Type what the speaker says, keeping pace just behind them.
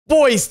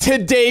Boys,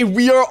 today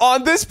we are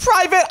on this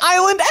private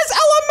island as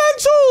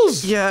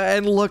elementals! Yeah,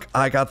 and look,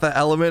 I got the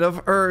element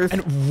of earth.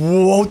 And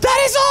whoa,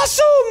 that is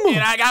awesome!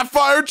 And I got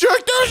fire,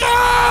 check this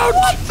out!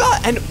 What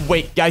the? And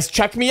wait, guys,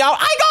 check me out.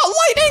 I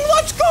got lightning,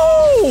 let's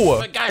go!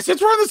 But guys,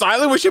 since we're on this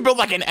island, we should build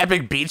like an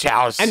epic beach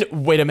house. And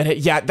wait a minute,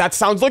 yeah, that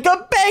sounds like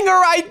a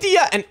banger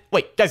idea. And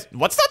wait, guys,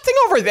 what's that thing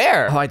over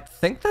there? Oh, I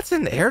think that's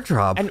an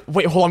airdrop. And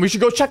wait, hold on, we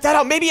should go check that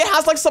out. Maybe it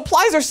has like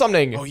supplies or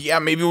something. Oh yeah,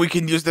 maybe we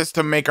can use this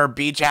to make our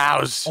beach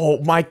house. Oh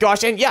my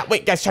gosh, and yeah,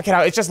 wait, guys, check it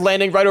out. It's just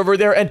landing right over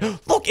there, and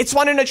look, it's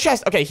one in a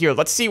chest. Okay, here,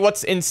 let's see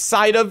what's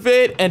inside of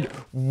it, and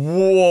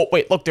whoa,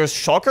 wait, look, there's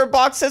shulker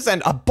boxes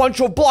and a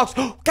bunch of blocks.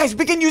 Guys,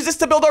 we can use this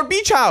to build our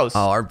beach house.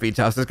 Oh, our beach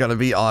house is gonna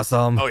be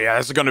awesome. Oh yeah,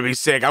 this is gonna be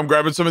sick. I'm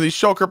grabbing some of these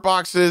shulker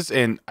boxes,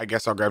 and I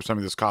guess I'll grab some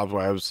of these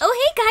cobwebs. Oh,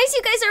 hey guys,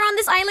 you guys are on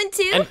this island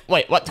too? And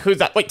wait, what? Who's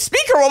that? Wait,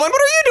 Speaker Woman,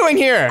 what are you doing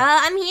here?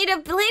 I'm here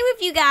to play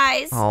with you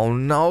guys. Oh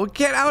no,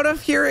 get out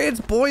of here, it's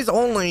boys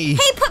only.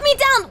 Hey, put me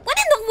down. What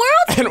in the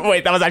world? And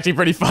wait, that was actually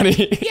pretty funny.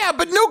 Yeah,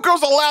 but no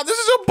girls allowed. This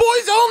is a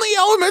boys-only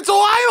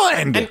elemental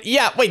island. And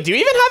yeah, wait, do you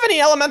even have any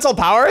elemental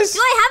powers? Do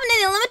I have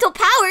any elemental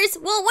powers?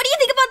 Well, what do you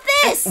think about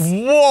this?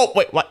 Whoa,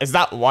 wait, what? Is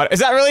that water? Is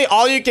that really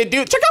all you can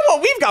do? Check out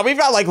what we've got. We've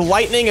got like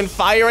lightning and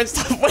fire and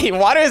stuff. Wait,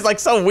 water is like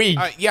so weak.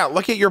 Yeah,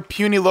 look at your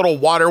puny little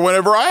water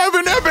whenever I have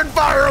an epic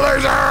fire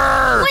laser.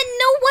 But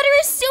no, water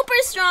is super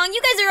strong.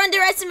 You guys are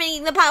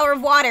underestimating the power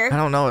of water. I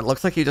don't know, it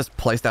looks like you just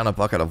placed down a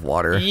bucket of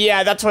water.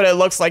 Yeah, that's what it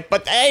looks like.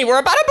 But hey, we're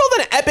about to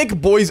build an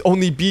epic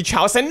boys-only beach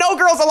house and no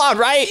girls allowed,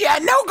 right? Yeah,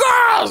 no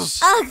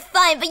girls. Ugh,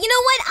 fine. But you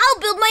know what?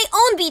 I'll build my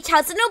own beach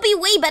house and it'll be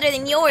way better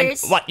than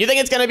yours. What, you think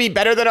it's gonna be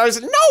better than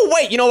ours? No,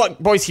 wait, you know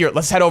what? Boys, here,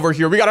 let's head over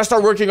here. We gotta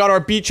start working on our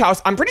beach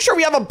house. I'm pretty sure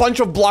we have a bunch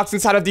of blocks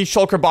inside of these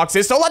shulker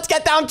boxes, so let's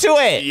get down to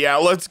it. Yeah,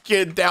 let's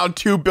get down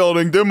to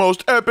building the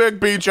most epic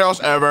beach house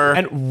ever.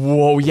 And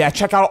whoa, yeah,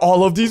 check out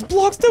all of these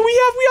blocks that we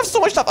have. We have so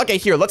much stuff. Okay,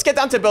 here, let's get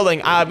down to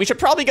building. We should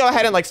probably go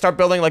ahead and like start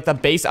building like the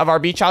base of our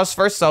beach house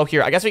first. So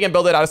here, I guess we can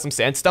build it out of some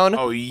sandstone.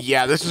 Oh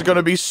yeah, this is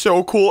gonna be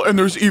so cool, and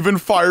there's even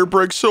fire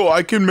bricks so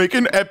I can make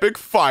an epic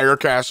fire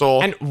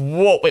castle. And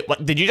whoa, wait,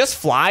 what? Did you just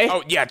fly?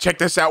 Oh yeah, check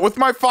this out. With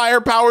my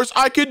fire powers,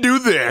 I could do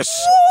this.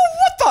 Whoa,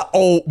 what the?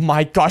 Oh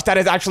my gosh, that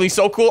is actually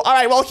so cool. All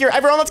right, well here,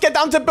 everyone, let's get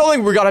down to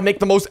building. We gotta make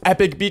the most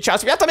epic beach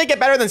house. We have to make it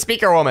better than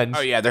Speaker Woman.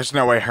 Oh yeah, there's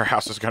no way her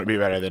house is gonna be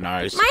better than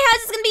ours. My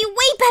house is gonna be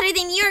way better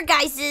than your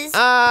guys's.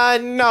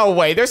 No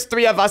way. There's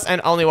 3 of us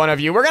and only 1 of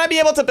you. We're gonna be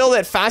able to build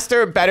it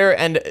faster, better,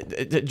 and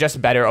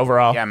just better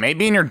overall. Yeah,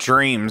 maybe in your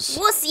dreams.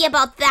 We'll see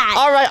about that.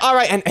 All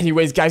right. And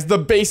anyways, guys, the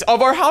base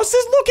of our house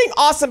is looking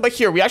awesome. But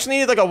here, we actually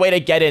need like a way to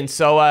get in.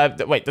 So,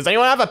 wait, does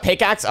anyone have a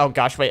pickaxe? Oh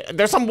gosh, wait.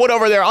 There's some wood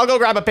over there. I'll go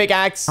grab a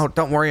pickaxe. Oh,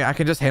 don't worry, I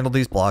can just handle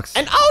these blocks.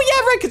 And oh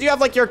yeah, right, because you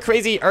have like your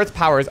crazy earth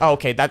powers. Oh,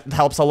 okay, that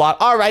helps a lot.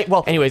 All right,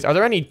 well, anyways, are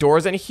there any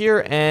doors in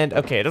here? And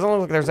okay, it doesn't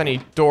look like there's any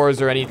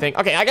doors or anything.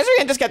 Okay, I guess we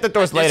can just get the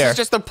doors later. This is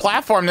just a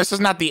platform. This is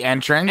not the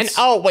entrance. And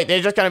oh wait,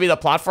 they're just gonna be the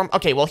platform.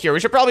 Okay, well here, we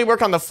should probably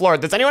work on the floor.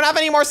 Does anyone have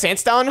any more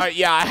sandstone?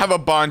 Yeah, I have a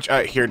bunch.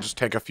 Here, just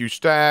take a few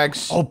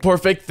stacks. Oh,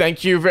 perfect.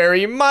 Thank you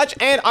very much.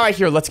 And all right,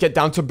 here, let's get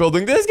down to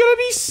building. This is gonna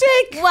be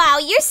sick. Wow,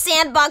 your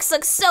sandbox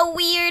looks so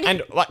weird.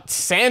 And what,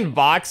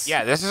 sandbox?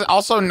 Yeah, this is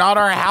also not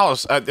our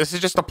house. This is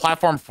just a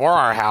platform for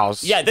our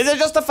house. Yeah, this is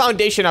just the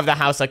foundation of the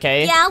house,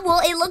 okay? Yeah,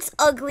 well, it looks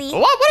ugly.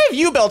 What have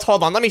you built?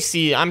 Hold on, let me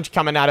see. I'm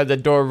coming out of the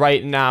door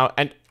right now.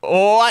 And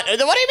what do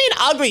you mean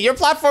ugly? Your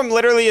platform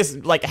literally is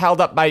like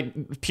held up by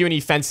puny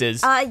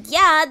fences.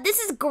 Yeah, this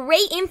is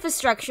great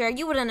infrastructure.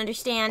 You wouldn't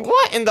understand.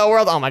 What in the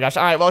world? Oh my gosh.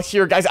 All right, well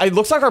here, guys, it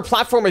looks like our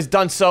platform is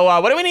done. So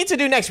what do we need to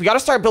do next? We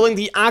gotta start building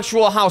the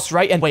actual house,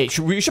 right? And wait,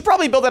 we should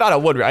probably build it out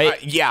of wood,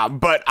 right? Yeah,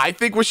 but I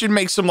think we should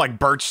make some like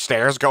birch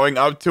stairs going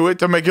up to it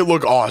to make it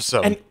look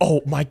awesome. And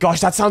oh my gosh,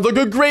 that sounds like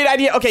a great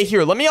idea. Okay,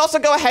 here, let me also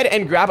go ahead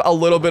and grab a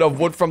little bit of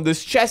wood from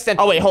this chest. And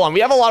oh wait, hold on,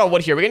 we have a lot of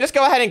wood here. We can just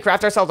go ahead and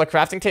craft ourselves a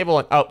crafting table.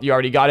 And oh, you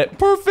already got it.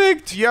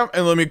 Perfect. Yep,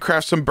 and let me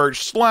craft some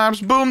birch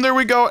slabs. Boom, there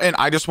we go. And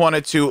I just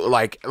wanted to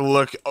like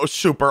look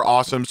super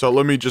awesome, so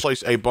let me just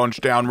place a bunch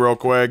down real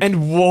quick.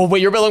 And whoa,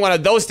 wait, you're building one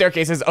of those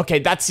staircases. Okay,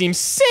 that seems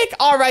sick.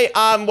 All right,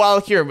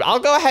 well here, I'll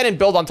go ahead and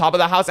build on top of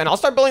the house, and I'll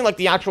start building like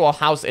the actual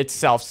house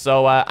itself.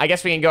 So I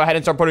guess we can go ahead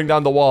and start putting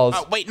down the walls.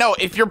 Wait, no,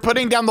 if you're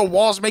putting down the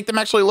walls, make them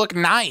actually look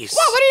nice.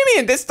 What do you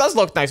mean? This does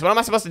look nice. What am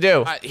I supposed to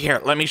do?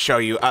 Here, let me show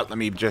you. Let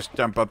me just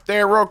jump up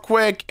there real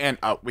quick, and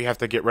we have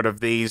to get rid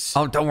of these.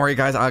 Oh, don't worry,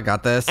 guys, I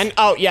got this. And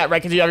oh yeah,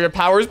 right, because you have your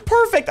powers.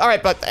 Perfect. All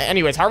right, but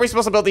anyways, how are we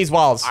supposed to build these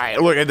walls? All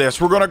right, look at this.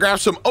 We're gonna grab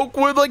some oak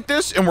wood like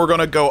this, and we're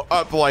gonna go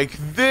up like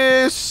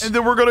this, and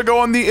then we're gonna go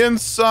on the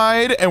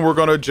inside, and we're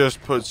gonna just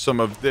put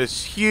some of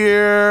this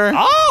here.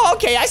 Oh,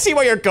 Okay, I see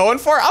what you're going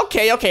for.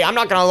 Okay, I'm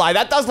not gonna lie.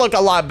 That does look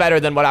a lot better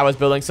than what I was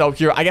building. So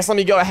here, I guess let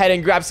me go ahead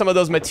and grab some of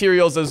those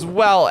materials as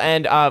well.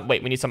 And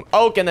wait, we need some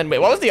oak. And then wait,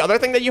 what was the other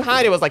thing that you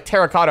had? It was like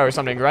terracotta or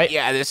something, right?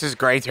 Yeah, this is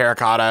great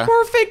terracotta.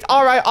 Perfect.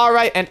 All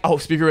right. And oh,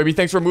 Speaker Baby,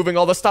 thanks for moving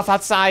all the stuff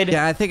outside.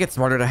 Yeah, I think it's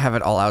smarter to have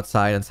it all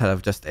outside instead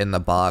of just in the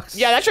box.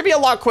 Yeah, that should be a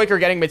lot quicker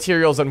getting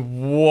materials.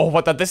 And whoa,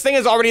 what the? This thing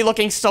is already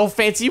looking so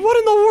fancy. What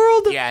in the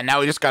world? Yeah, now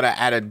we just gotta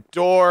add a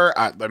door.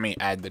 Let me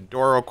add the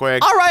door real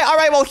quick. All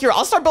right. Well, here,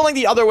 I'll start building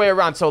the other way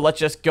around. So let's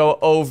just go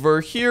over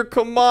here.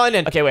 Come on.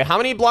 And okay, wait, how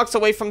many blocks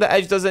away from the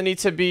edge does it need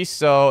to be?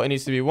 So it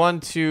needs to be 1,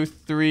 2,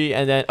 3,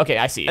 and then, okay,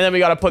 I see. And then we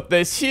gotta put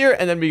this here,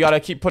 and then we gotta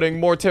keep putting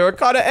more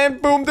terracotta,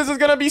 and boom, this is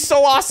gonna be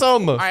so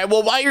awesome. All right,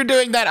 well, while you're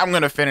doing that, I'm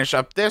gonna finish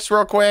up this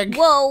real quick.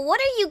 Whoa, what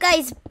are you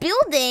guys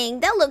building?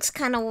 That looks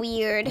kind of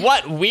weird.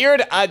 What?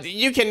 Weird?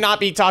 You cannot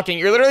be talking.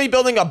 You're literally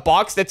building a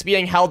box that's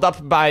being held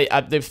up by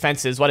the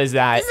fences. What is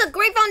that? This is a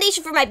great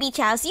foundation for my beach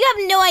house. You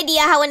have no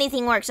idea how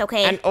anything works,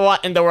 okay? And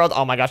what in the world?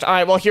 Oh my gosh. All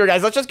right, well, here,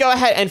 guys, let's just go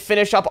ahead and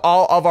finish up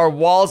all of our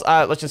walls.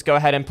 Let's just go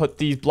ahead and put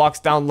these blocks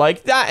down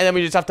like that, and then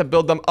we just have to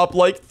build them up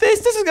like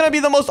this. This is gonna be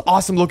the most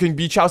awesome looking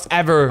beach house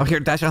ever. Oh, here,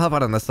 Dash, I'll help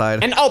out on this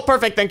side. And oh,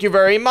 perfect. Thank you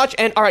very much.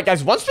 And all right,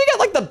 guys, once we get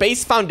like the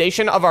base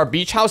foundation of our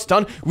beach house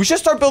done, we should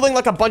start building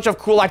like a bunch of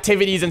cool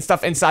activities and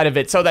stuff inside of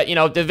it so that, you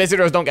know, the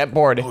visitors don't get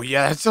bored. Oh,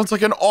 yeah, that sounds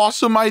like an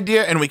awesome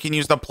idea, and we can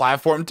use the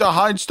platform to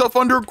hide stuff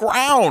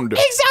underground.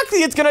 Exactly.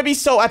 It's gonna be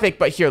so epic.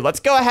 But here,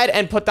 let's go ahead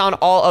and put down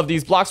all of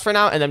these blocks for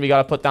now, and then we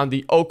gotta put down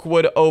the oak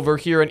wood over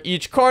here in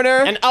each corner.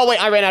 And oh wait,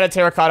 I ran out of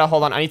terracotta.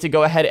 Hold on, I need to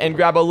go ahead and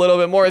grab a little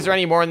bit more. Is there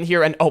any more in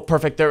here? And oh,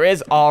 perfect, there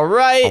is. All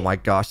right. Oh my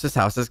gosh, this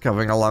house is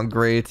coming along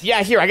great.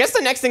 Yeah, here, I guess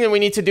the next thing that we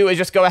need to do is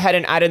just go ahead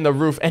and add in the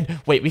roof. And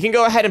wait, we can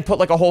go ahead and put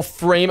like a whole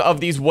frame of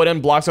these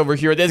wooden blocks over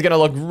here. This is gonna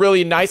look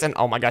really nice. And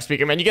oh my gosh,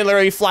 Speaker Man, you can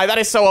literally fly. That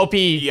is so OP.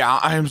 Yeah,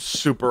 I am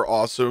super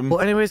awesome. Well,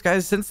 anyways,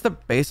 guys, since the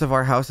base of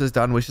our house is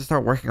done, we should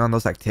start working on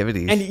those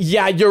activities. And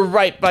yeah, you're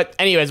right. But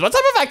anyways, what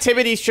type of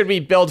activities should we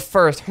build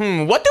first?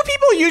 What do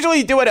people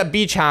usually do at a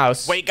beach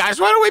house? Wait, guys,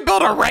 why don't we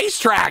build a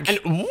racetrack? And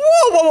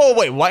whoa,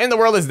 wait, what in the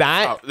world is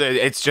that? Oh,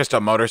 it's just a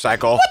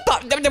motorcycle.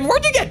 What the?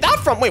 Where'd you get that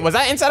from? Wait, was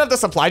that inside of the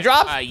supply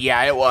drop?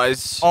 Yeah, it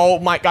was. Oh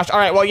my gosh. All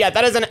right, well, yeah,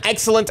 that is an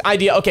excellent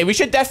idea. Okay, we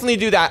should definitely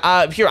do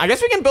that. Here, I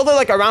guess we can build it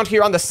like around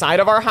here on the side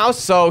of our house.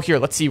 So here,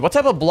 let's see. What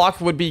type of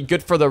block would be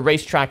good for the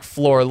racetrack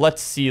floor?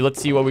 Let's see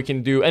what we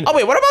can do. And oh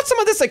wait, what about some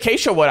of this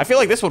acacia wood? I feel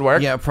like this would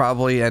work. Yeah,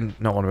 probably, and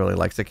no one really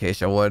likes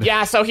acacia wood.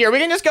 Yeah, so here, we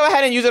can just go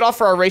ahead and use it all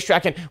for our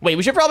racetrack. And wait,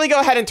 we should probably go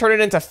ahead and turn it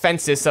into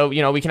fences. So,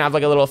 you know, we can have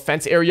like a little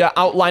fence area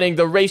outlining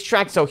the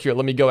racetrack. So here,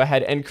 let me go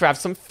ahead and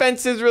craft some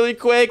fences really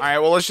quick. All right,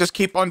 well, let's just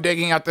keep on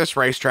digging out this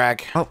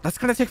racetrack. Oh, that's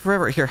gonna take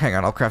forever. Here, hang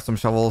on, I'll craft some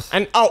shovels.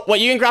 And oh, what,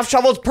 you can craft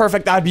shovels?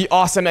 Perfect, that'd be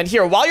awesome. And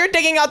here, while you're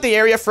digging out the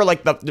area for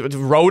like the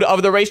road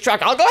of the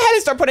racetrack, I'll go ahead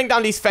and start putting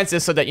down these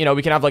fences so that, you know,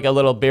 we can have like a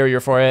little barrier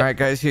for it. All right,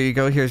 guys, here you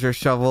go. Here's your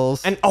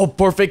shovels. And oh,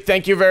 perfect,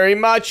 thank you very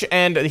much.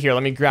 And here,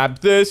 let me grab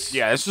this.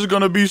 Yeah, this is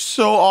gonna be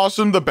so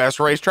awesome. The best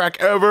racetrack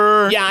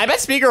ever. Yeah, I bet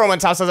Speaker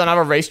Woman's house doesn't have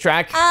a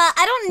racetrack. I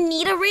don't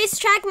need a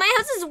racetrack. My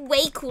house is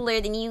way cooler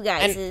than you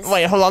guys' is.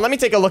 Wait, hold on. Let me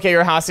take a look at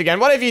your house again.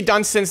 What have you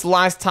done since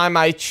last time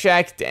I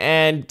checked?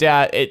 And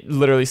it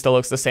literally still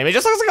looks the same. It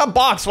just looks like a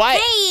box. Why?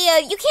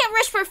 Hey, you can't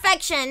rush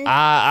perfection.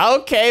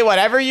 Okay,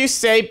 whatever you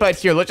say. But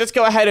here, let's just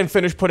go ahead and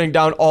finish putting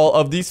down all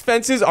of these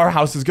fences. Our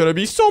house is gonna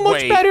be so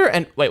much better.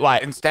 And wait,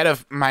 what? Instead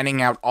of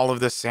mining out all of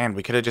the sand,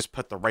 we could have just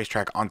put the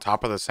racetrack on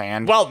top of the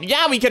sand. Well,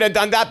 yeah, we could have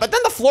done that, but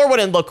then the floor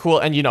wouldn't look cool.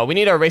 And you know, we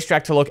need our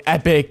racetrack to look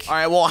epic. All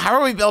right, well, how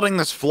are we building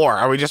this floor?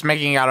 Are we just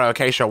making it out of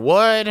acacia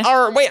wood?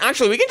 Or wait,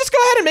 actually, we can just go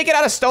ahead and make it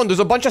out of stone. There's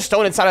a bunch of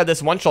stone inside of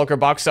this one shulker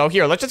box. So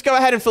here, let's just go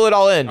ahead and fill it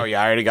all in. Oh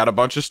yeah, I already got a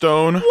bunch of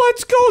stone.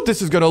 Let's go.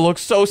 This is gonna look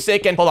so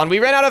sick. And hold on, we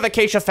ran out of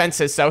acacia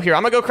fences. So here,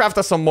 I'm gonna go craft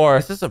us some more.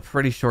 This is a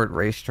pretty short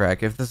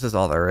racetrack, if this is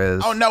all there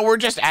is. Oh no, we're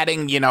just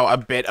adding, you know, a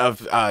bit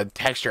of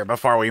texture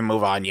before we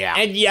move on, yeah.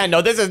 And yeah,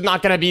 no, this is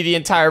not gonna be the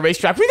entire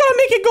racetrack. We gotta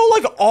make it go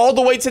like all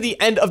the way to the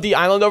end of the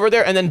island over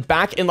there and then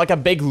back in like a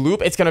big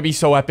loop. It's gonna be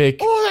so epic.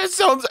 Oh, that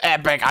sounds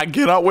epic. I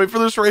cannot wait for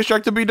this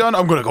racetrack to be done.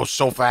 I'm gonna go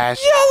so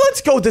fast. Yeah,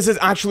 let's go. This is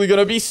actually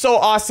gonna be so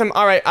awesome.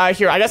 All right,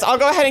 here, I guess I'll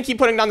go ahead and keep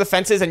putting down the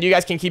fences and you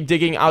guys can keep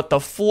digging out the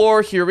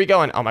floor. Here we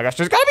go. And oh my gosh,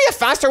 there's gotta be a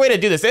faster way to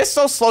do this. This is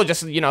so slow,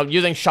 just, you know,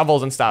 using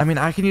shovels and stuff. I mean,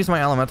 I can use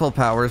my elemental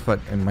powers, but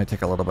it might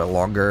take a little bit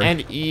longer.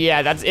 And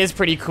yeah, that is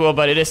pretty cool,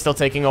 but it is still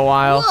taking a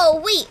while.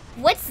 Whoa, wait.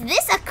 What's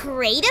this? A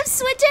creative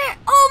switcher?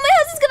 Oh, my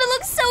house is gonna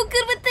look so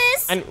good with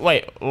this. And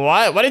wait,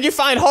 what? What did you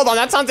find? Hold on,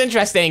 that sounds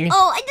interesting.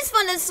 Oh, I just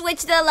found a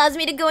switch that allows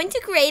me to go into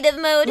creative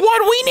mode.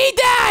 What? We need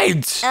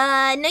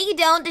that! No you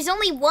don't. There's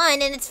only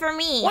one and it's for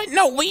me. What?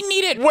 No, we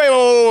need it.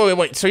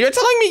 Wait. So you're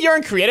telling me you're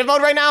in creative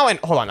mode right now? And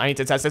hold on, I need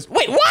to test this.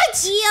 Wait,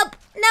 what? Yep.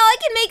 Now I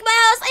can make my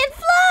house and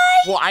fly.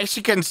 Well, I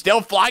can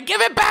still fly. Give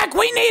it back.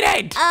 We need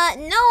it.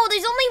 No,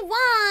 there's only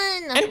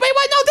one. And wait,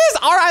 what? No, this is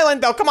our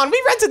island, though. Come on,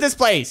 we rented this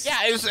place.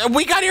 Yeah,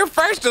 we got here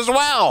first as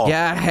well.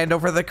 Yeah, hand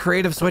over the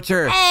creative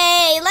switcher.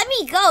 Hey, let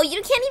me go.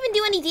 You can't even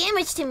do any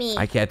damage to me.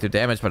 I can't do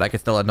damage, but I can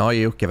still annoy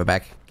you. Give it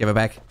back. Give it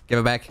back. Give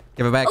it back.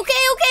 Give it back. Okay,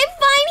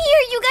 fine.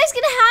 Here, you guys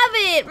can have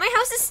it. My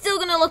house is still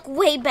gonna look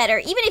way better,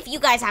 even if you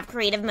guys have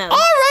creative mode.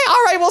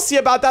 All right, we'll see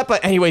about that.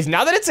 But anyways,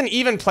 now that it's an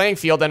even playing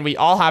field and we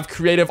all have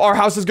creative, our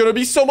house is gonna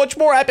be so much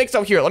more epic.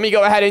 So here, let me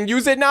go ahead and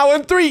use it now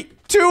in 3,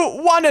 2,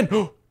 1,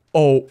 and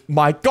oh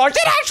my gosh,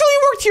 it actually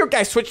worked here.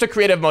 Guys, switch to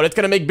creative mode. It's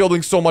gonna make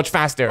building so much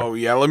faster. Oh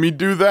yeah, let me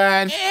do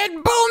that. And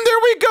boom, there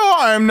we go.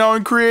 I'm now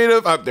in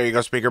creative. Oh, there you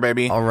go, speaker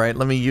baby. All right,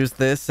 let me use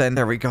this, and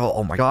there we go.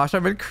 Oh my gosh,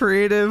 I'm in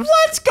creative.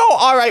 Let's go.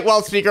 All right,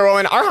 well, Speaker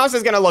Owen, our house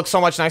is gonna look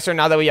so much nicer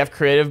now that we have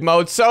creative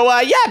mode. So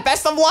yeah,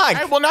 best of luck. All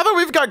right, well, now that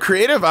we've got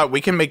creative,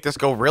 we can make this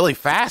go really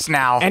fast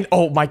now. And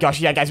oh my gosh,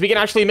 yeah, guys, we can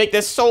actually make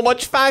this so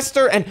much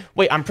faster. And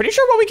wait, I'm pretty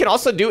sure what we can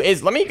also do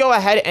is, let me go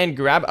ahead and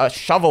grab a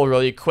shovel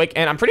really quick.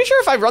 And I'm pretty sure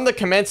if I run the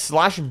command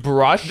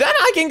 /brush, then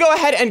I can go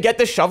ahead and get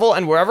the shovel,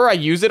 and wherever I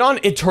use it on,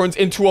 it turns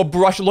into a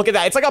brush. Look at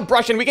that. It's like a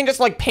brush, and we can just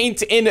like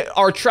paint in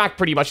our track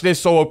pretty much. This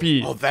is so OP.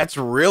 Oh, that's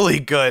really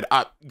good.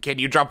 Can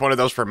you drop one of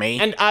those for me?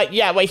 And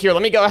yeah, wait here.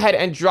 Let me go ahead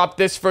and drop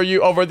this for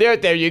you over there.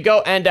 There you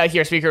go. And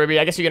here, Speaker Ruby,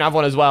 I guess you can have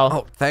one as well.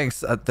 Oh,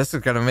 thanks. This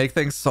is gonna make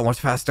things so much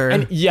faster.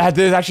 And yeah,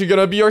 this is actually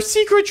gonna be our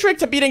secret trick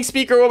to beating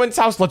Speaker Woman's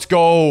house. Let's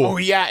go. Oh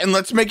yeah, and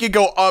let's make it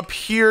go up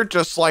here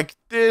just like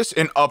this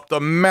and up the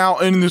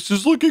mountain. This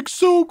is looking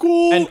so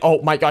cool. And oh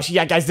my gosh,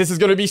 yeah, guys, this is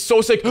gonna be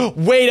so sick.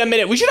 Wait a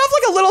minute. We should have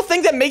like a little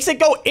thing that makes it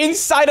go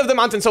inside of the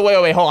mountain. So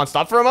wait, hold on.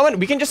 Stop for a moment.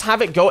 We can just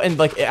have it go and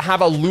like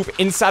have a loop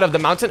inside of the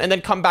mountain and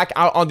then come back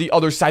out on the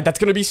other side. That's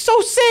gonna be so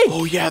sick.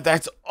 Oh yeah,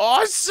 that's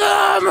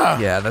awesome.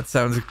 Yeah, that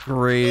sounds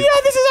great.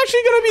 Yeah, this is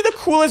actually gonna be the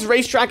coolest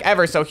racetrack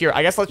ever. So here,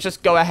 I guess let's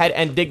just go ahead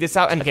and dig this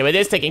out. And okay, but it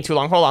is taking too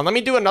long. Hold on, let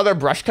me do another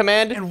brush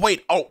command. And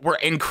wait, oh, we're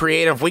in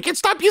creative. We can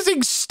stop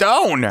using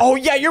stone. Oh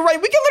yeah, you're right.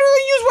 We can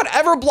literally use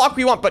whatever block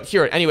we want. But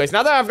here, anyways,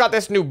 now that I've got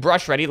this new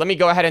brush ready, let me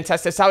go ahead and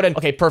test this out. And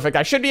okay, perfect.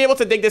 I should be able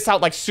to dig this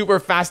out like super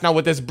fast now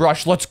with this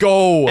brush. Let's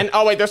go. And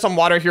oh wait, there's some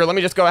water here. Let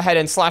me just go ahead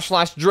and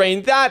 /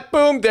 drain that.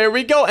 Boom, there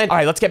we go. And all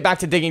right, let's get back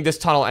to digging this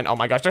tunnel. And oh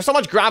my gosh, there's so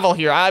much gravel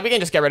here. We can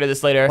just get rid of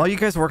this later. While you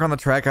guys work on the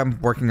track, I'm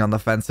working on the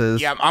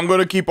fences. Yeah, I'm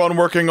gonna keep on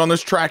working on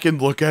this track,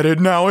 and look at it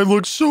now. It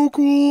looks so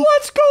cool.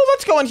 Let's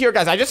go in here,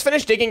 guys. I just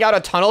finished digging out a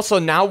tunnel, so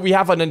now we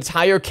have an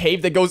entire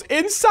cave that goes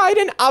inside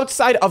and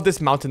outside of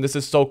this mountain. This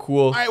is so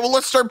cool. All right, well,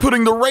 let's start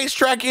putting the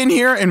racetrack in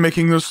here and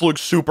making this look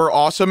super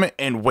awesome.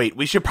 And wait,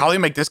 we should probably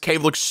make this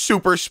cave look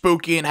super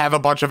spooky and have a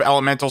bunch of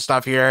elemental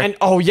stuff here. And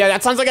oh yeah,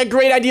 that sounds like a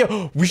great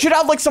idea. We should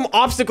have like some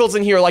obstacles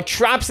in here, like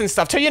traps and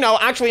stuff to, you know,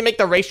 actually make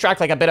the racetrack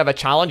like a bit of a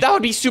challenge. That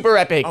would be super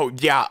epic. Oh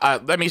yeah,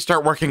 let me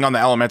start working on the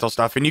elemental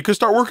stuff, and you can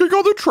start working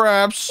on the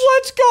traps.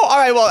 Let's go. All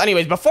right, well,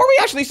 anyways, before we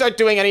actually start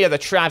doing any of the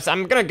traps,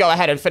 I'm gonna go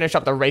ahead and finish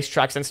up the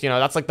racetrack since, you know,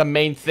 that's like the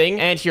main thing.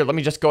 And here, let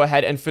me just go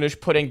ahead and finish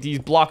putting these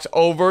blocks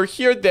over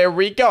here. There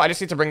we go. I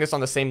just need to bring this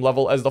on the same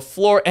level as the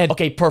floor. And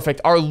okay,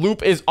 perfect. Our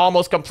loop is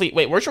almost complete.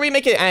 Wait, where should we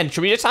make it end?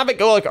 Should we just have it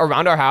go like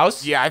around our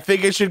house? Yeah, I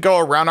think it should go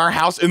around our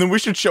house, and then we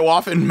should show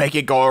off and make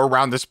it go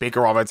around the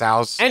Speaker Woman's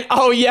house. And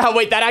oh yeah,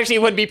 wait, that actually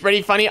would be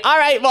pretty funny. All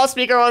right, well,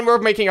 Speaker One, we're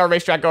making our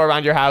racetrack go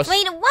around your house.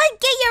 Wait, what?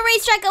 Get your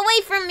racetrack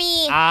away from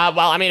me.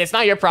 Well, I mean, it's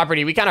not your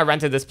property. We kind of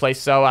rented this place,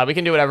 so we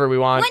can do whatever we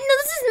want. What? No,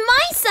 this is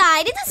my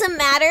side. It doesn't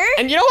matter.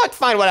 And you know what?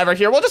 Fine, whatever.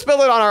 Here, we'll just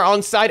build it on our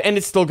own side, and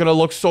it's still gonna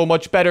look so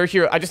much better.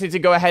 Here, I just need to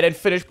go ahead and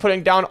finish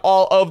putting down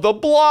all of the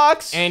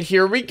blocks. And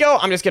here we go.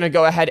 I'm just gonna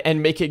go ahead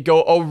and make it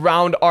go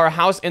around our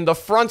house in the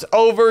front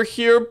over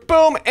here.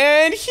 Boom,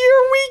 and here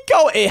we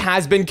go. It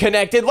has been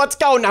connected. Let's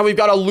go. Now we've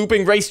got a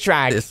looping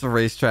racetrack. This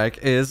racetrack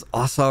is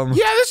awesome.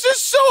 Yeah, this is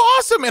so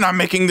awesome. And I'm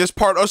making this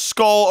part a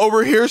skull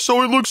over here,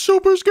 so it looks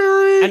super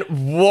scary. And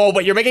whoa,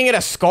 but you're making it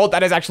a skull?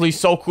 That is actually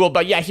so cool.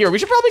 But yeah, here, we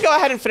should probably go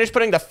ahead and finish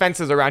putting the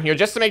fences around here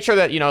just to make sure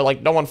that, you know,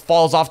 like no one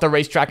falls off the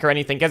racetrack or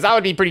anything, because that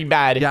would be pretty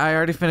bad. Yeah, I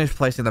already finished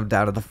placing them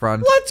down at the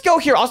front. Let's go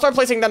here. I'll start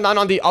placing them down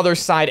on the other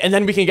side, and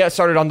then we can get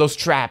started on those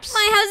traps.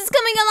 My house is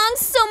coming along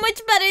so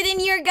much better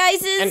than your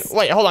guys's. And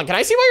wait, hold on. Can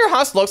I see what your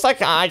house looks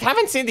like? I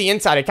haven't seen the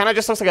inside. It kind of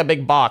just looks like a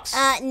big box.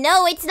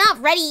 No, it's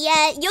not ready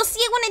yet. You'll see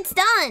it when it's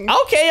done.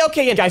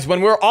 Okay. And guys,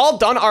 when we're all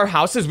done our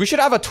houses, we should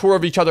have a tour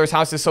of each other's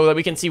houses so that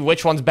we can see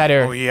which one's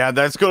better. Oh yeah,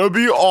 that's gonna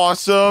be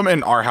awesome.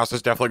 And our house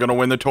is definitely gonna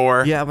win the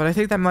tour. Yeah, but I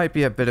think that might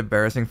be a bit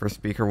embarrassing for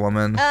Speaker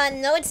Woman.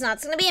 No, it's not.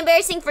 It's gonna be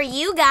embarrassing for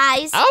you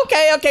guys.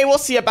 Okay, we'll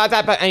see about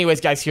that. But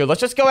anyways, guys, here,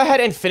 let's just go ahead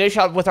and finish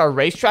up with our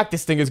racetrack.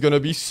 This thing is gonna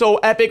be so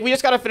epic. We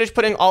just gotta finish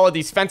putting all of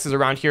these fences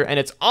around here, and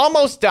it's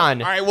almost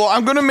done. All right, well,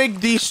 I'm gonna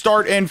make the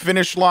start and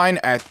finish line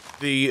at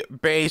the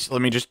base.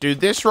 Let me just do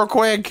this real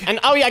quick. And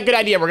oh yeah, good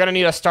idea. We're gonna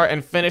need a start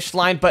and finish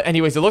line. But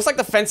anyways, it looks like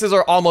the fences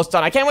are almost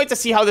done. I can't wait to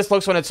see how this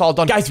looks when it's all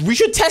done. Guys, we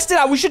should test it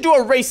out. We should do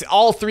a race,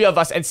 all three of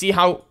us, and see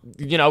how,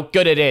 you know,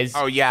 good it is.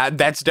 Oh yeah,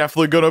 that's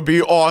definitely gonna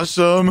be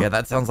awesome. Yeah,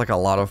 that sounds like a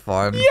lot of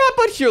fun. Yeah,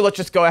 but here, let's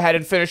just go ahead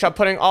and finish up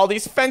putting all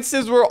these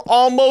fences. We're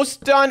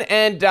almost done.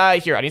 And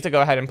here, I need to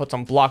go ahead and put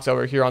some blocks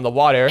over here on the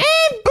water.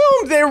 And boom,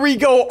 boom, there we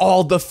go.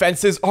 All the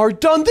fences are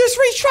done. This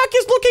racetrack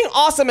is looking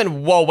awesome.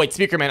 And whoa, wait,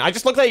 Speaker Man, I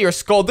just looked at your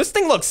skull. This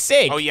thing looks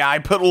sick. Oh, yeah, I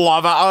put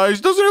lava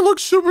eyes. Doesn't it look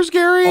super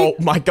scary? Oh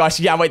my gosh,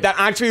 yeah, wait, that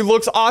actually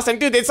looks awesome.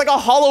 Dude, it's like a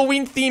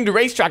Halloween-themed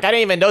racetrack. I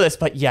didn't even know this,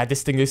 but yeah,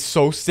 this thing is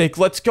so sick.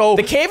 Let's go.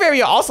 The cave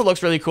area also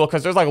looks really cool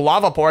because there's like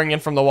lava pouring in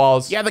from the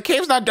walls. Yeah, the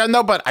cave's not done,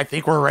 though, but I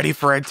think we're ready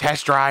for a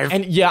test drive.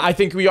 And yeah, I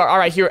think we are. All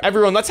right, here,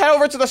 everyone, let's head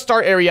over to the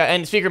start area.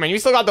 And Speaker Man, you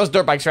still got those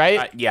dirt bikes,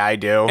 right? Yeah, I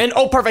do. And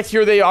oh, perfect,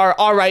 here they are.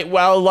 All right,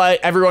 well,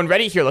 everyone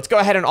ready? Here, let's go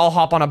ahead and all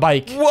hop on a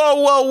bike.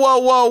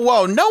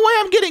 Whoa. No way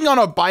I'm getting on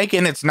a bike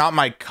and it's not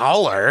my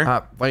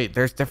color. Wait,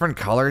 there's different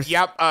colors?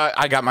 Yep,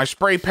 I got my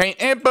spray paint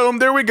and boom,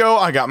 there we go.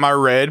 I got my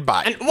red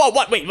bike. And whoa,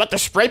 wait, what, the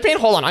spray paint?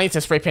 Hold on, I need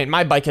to spray paint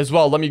my bike as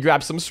well. Let me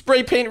grab some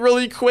spray paint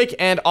really quick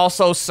and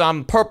also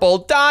some purple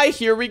dye.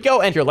 Here we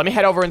go. And here, let me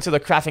head over into the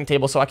crafting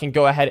table so I can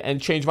go ahead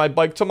and change my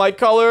bike to my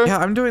color. Yeah,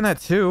 I'm doing that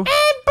too.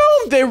 And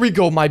boom, there we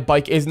go. My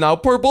bike is now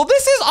purple.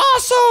 This is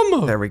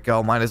awesome. There we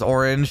go. Mine is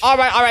orange. All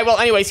right. Well,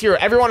 anyways, here,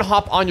 everyone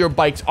hop on your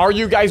bikes. Are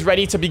you guys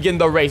ready to begin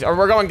the race? Or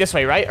we're going this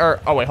way, right? Or,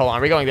 oh, wait, hold on.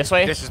 Are we going this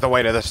way? This is the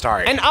way to the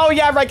start. And, oh,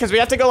 yeah, right, because we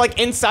have to go, like,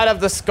 inside of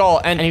the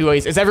skull. And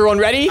anyways, is everyone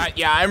ready?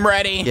 Yeah, I'm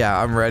ready.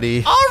 Yeah, I'm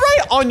ready. All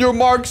right, on your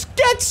marks,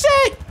 get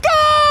set,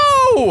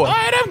 go!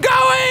 And I'm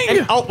going!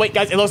 And, oh, wait,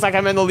 guys, it looks like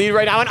I'm in the lead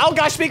right now. And, oh,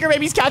 gosh, Speaker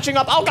Baby's catching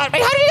up. Oh, God,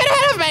 wait, how did you get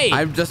ahead of me?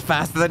 I'm just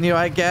faster than you,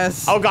 I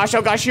guess. Oh, gosh,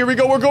 here we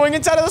go. We're going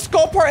inside of the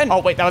skull part. And,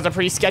 oh, wait, that was a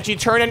pretty sketchy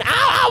turn. And,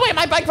 wait,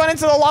 my bike went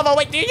into the lava.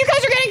 Wait, dude, you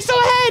guys are getting so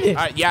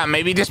ahead. Yeah,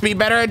 maybe just be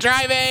better at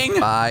driving.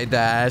 Bye,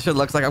 Dash. It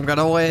looks like I'm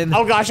gonna win.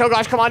 Oh, gosh,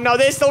 come on. No,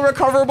 this is still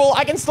recoverable.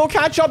 I can still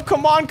catch up.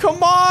 Come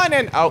on.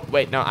 And, oh,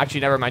 wait, no,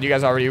 actually, never mind. You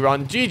guys already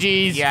run.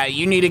 GG's. Yeah,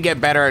 you need to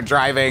get better at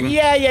driving.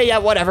 Yeah,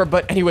 whatever.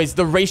 But anyways,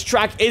 the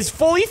racetrack is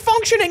fully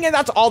functioning, and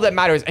that's all that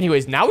matters.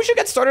 Anyways, now we should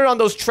get started on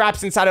those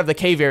traps inside of the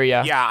cave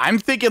area. Yeah, I'm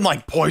thinking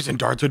like poison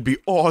darts would be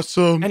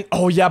awesome. And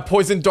oh yeah,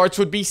 poison darts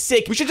would be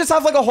sick. We should just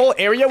have like a whole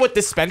area with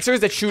dispensers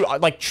that shoot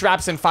like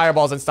traps and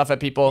fireballs and stuff at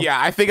people. Yeah,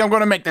 I think I'm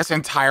gonna make this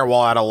entire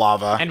wall out of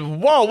lava.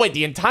 And whoa, wait,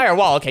 the entire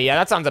wall. Okay, yeah,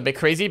 that sounds a bit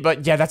crazy,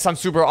 but yeah, that sounds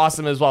super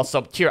awesome as well.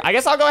 So here, I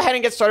guess I'll go ahead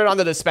and get started on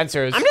the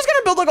dispensers. I'm just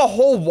gonna build like a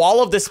whole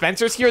wall of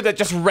dispensers here that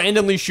just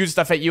randomly shoot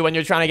stuff at you when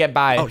you're trying to get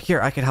by. Oh,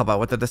 here, I can help out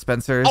with the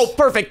dispensers. Oh,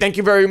 perfect. Thank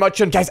you very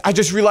much. And guys, I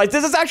just realized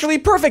this is actually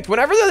perfect.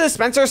 Whenever the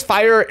dispensers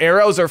fire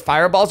arrows or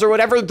fireballs or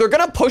whatever, they're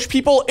gonna push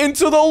people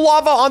into the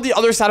lava on the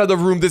other side of the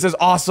room. This is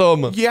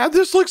awesome. Yeah,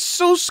 this looks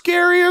so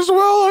scary as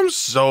well. I'm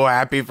so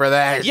happy for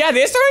that. Yeah,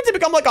 they're starting to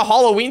become like a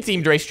Halloween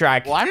themed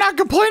racetrack. Well, I'm not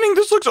complaining.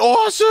 This looks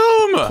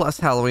awesome. Plus,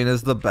 Halloween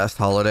is the best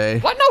holiday.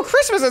 What? No,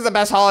 Christmas is the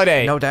best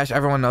holiday. No, Dash,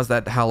 everyone knows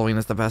that Halloween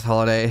is the best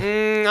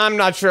holiday. I'm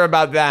not sure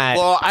about that.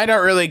 Well, I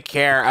don't really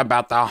care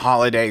about the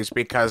holidays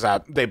because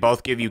they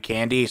both give you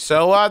candy.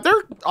 So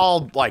they're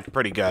all like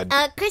pretty good.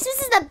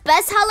 Christmas is the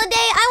best holiday.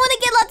 I want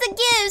to get lots of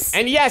gifts.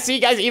 And yeah, see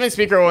guys, even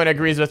Speaker Owen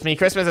agrees with me.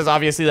 Christmas is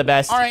obviously the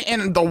best. All right,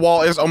 and the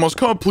wall is almost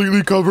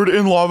completely covered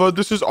in lava.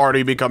 This is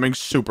already becoming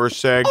super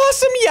sick.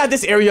 Awesome. Yeah,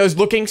 this area is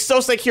looking so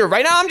sick here.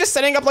 Right now, I'm just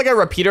setting up like a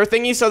repeater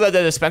thingy so that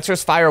the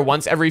dispensers fire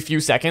once every few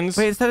seconds.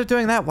 Wait, instead of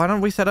doing that, why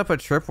don't we set up a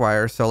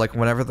tripwire so like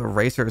whenever the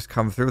racers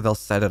come through, they'll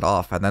set it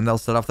off and then they'll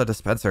set off the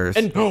dispensers.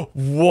 And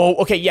whoa,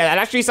 okay, yeah, that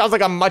actually sounds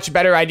like a much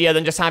better idea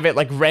than just have it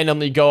like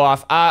randomly go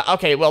off.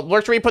 Okay, well,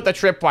 where should we put the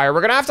tripwire?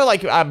 We're gonna have to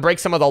like break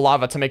some of the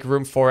lava to make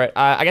room for it.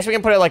 I guess we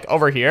can put it like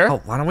over here.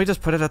 Oh, why don't we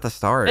just put it at the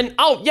start? And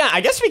oh yeah,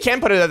 I guess we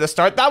can put it at the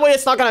start. That way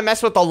it's not gonna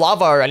mess with the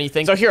lava or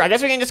anything. So here, I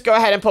guess we can just go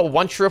ahead and put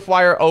one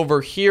tripwire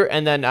over here,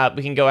 and then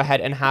we can go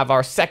ahead and have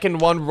our second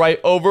one right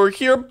over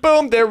here.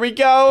 Boom, there we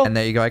go. And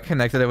there you go, I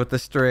connected it with the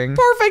string.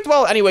 Perfect.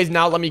 Well, anyways,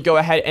 now let me go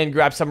ahead and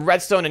grab some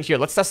redstone, and here,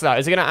 let's test it out.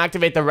 Is it gonna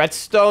activate the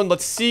redstone?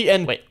 Let's see.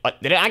 And wait,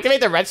 what? Did it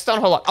activate the redstone?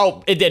 Hold on.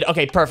 Oh, it did.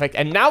 Okay, perfect.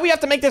 And now we have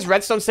to make this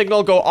redstone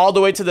signal go all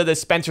the way to the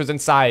dispensers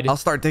inside. I'll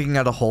start digging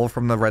out a hole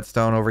from the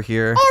redstone over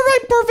here. All right,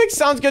 perfect.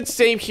 Sounds good.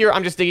 Same here.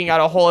 I'm just digging out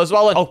a hole as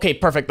well. And okay,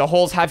 perfect. The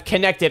holes have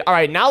connected. All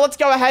right, now let's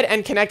go ahead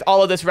and connect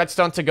all of this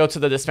redstone to go to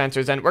the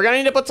dispensers. And we're gonna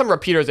need to put some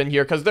repeaters in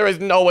here because there is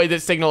no way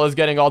this signal is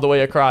getting all the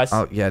way across.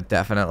 Oh, yeah,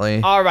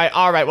 definitely. All right.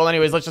 Well,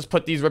 anyways, let's just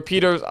put these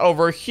repeaters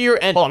over here.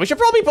 And hold on, we should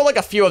probably put like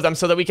a few of them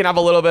so that we can have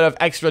a little bit of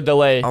extra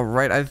delay. All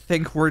right, I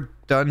think we're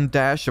done,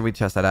 Dash. Should we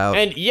test that out?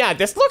 And yeah,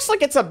 this looks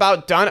like it's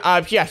about done.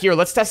 Yeah, here,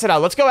 let's test it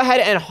out. Let's go ahead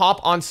and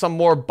hop on some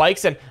more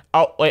bikes. And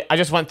oh, wait, I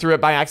just went through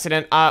it by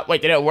accident.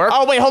 Wait, did it work?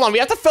 Oh, wait, hold on. We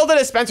have to fill the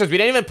dispensers. We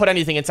didn't even put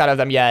anything inside of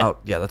them yet. Oh,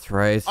 yeah, that's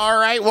right. All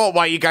right, well,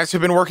 while you guys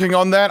have been working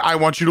on that, I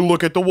want you to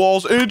look at the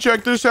walls and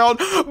check this out.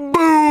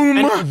 Boom!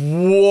 And,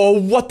 whoa,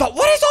 what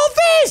is all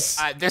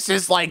this? This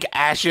is like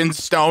ashen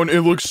stone.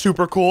 It looks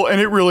super cool,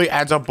 and it really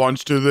adds a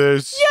bunch to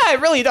this. Yeah,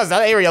 it really does.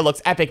 That area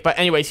looks epic. But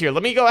anyways, here,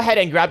 let me go ahead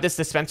and grab this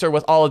dispenser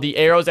with all of the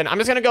arrows, and I'm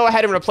just gonna go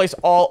ahead and replace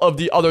all of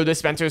the other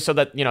dispensers so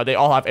that, you know, they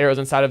all have arrows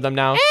inside of them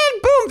now.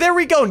 And boom, there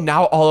we go.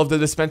 Now all of the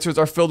dispensers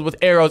are filled with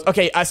arrows.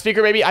 Okay,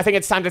 Speaker Baby, I think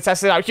it's time to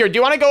test it out. Here, do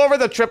you want to go over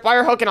the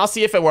tripwire hook and I'll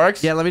see if it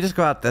works? Yeah, let me just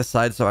go out this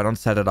side so I don't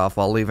set it off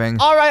while leaving.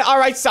 All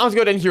right, sounds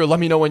good. And here, let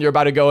me know when you're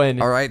about to go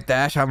in. All right,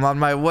 Dash, I'm on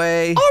my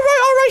way. All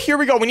right, right, here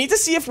we go. We need to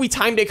see if we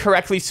timed it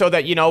correctly so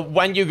that, you know,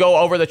 when you go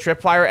over the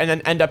tripwire and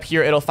then end up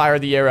here, it'll fire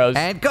the arrows.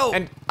 And go.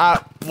 And,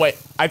 wait,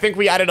 I think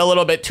we added a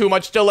little bit too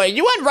much delay.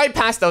 You went right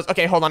past those.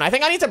 Okay, hold on. I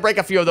think I need to break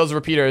a few of those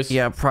repeaters.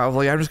 Yeah,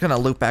 probably. I'm just gonna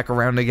loop back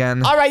around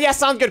again. All right, yeah,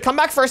 sounds good. Come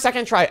back for a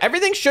second try.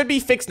 Everything should be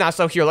fixed now.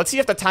 So here, let's see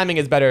if the timing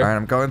is better. All right,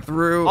 I'm going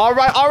through. All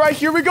right,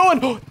 here we go.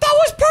 And that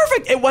was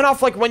perfect. It went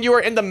off like when you were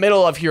in the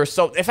middle of here.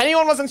 So if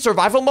anyone was in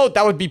survival mode,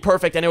 that would be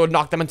perfect and it would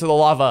knock them into the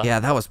lava. Yeah,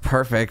 that was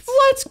perfect.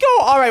 Let's go.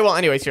 All right, well,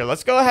 anyways, here,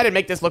 let's go ahead and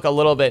make this look a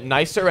little bit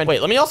nicer. And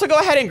wait, let me also go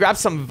ahead and grab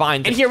some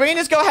vines. And here, we can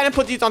just go ahead and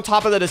put these on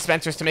top of the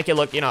dispensers to make it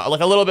look, you know,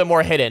 like a little bit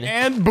more hidden.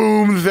 And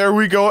boom, there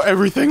we go.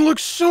 Everything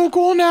looks so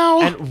cool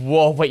now. And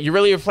whoa, wait, you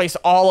really replaced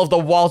all of the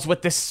walls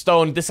with this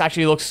stone. This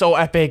actually looks so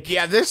epic.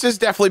 Yeah, this is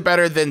definitely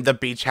better than the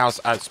beach house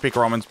Speaker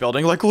Roman's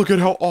building. Like, look at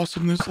how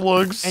awesome this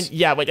looks. And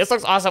yeah, wait, this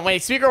looks awesome.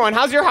 Wait, Speaker One,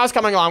 how's your house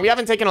coming along? We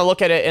haven't taken a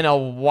look at it in a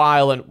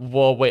while. And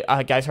whoa, wait,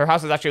 guys, her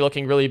house is actually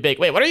looking really big.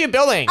 Wait, what are you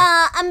building?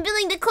 I'm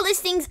building the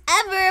coolest things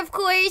ever, of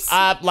course.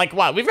 Like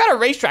what? We've got a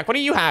racetrack. What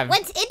do you have?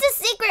 It's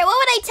a secret. What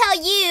would I tell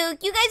you?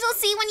 You guys will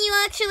see when you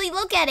actually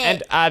look at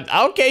it. And,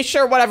 okay,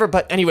 sure, whatever.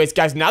 But anyways,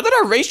 guys, now that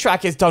our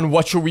racetrack is done,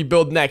 what should we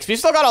build next? We've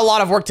still got a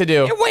lot of work to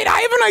do. Hey, wait, I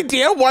have an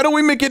idea. Why don't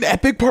we make an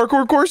epic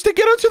parkour course to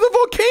get onto the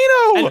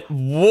volcano?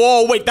 And,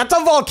 whoa, wait, that's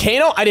a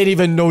volcano? I didn't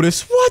even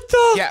notice. What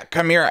the? Yeah,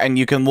 come here and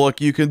you can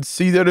look. You can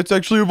see that it's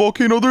actually a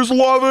volcano. There's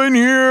lava in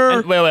here.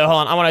 And wait, hold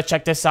on. I want to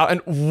check this out.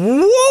 And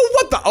whoa,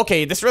 what the?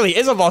 Okay, this really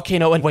is a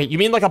volcano. And wait, you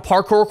mean like a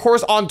parkour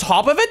course on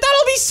top of it?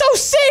 That'll be so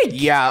sick.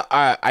 Yeah,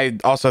 I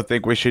also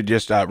think we should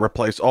just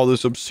replace all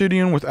this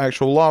obsidian with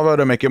actual lava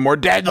to make it more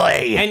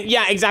deadly. And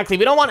yeah, exactly.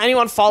 We don't want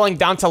anyone falling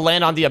down to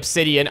land on the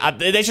obsidian.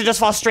 They should just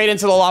fall straight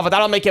into the lava.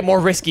 That'll make it more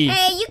risky.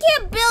 Hey, you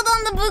can't build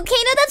on the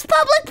volcano. That's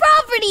public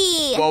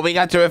property. Well, we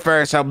got to it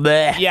first, so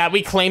bleh. Yeah,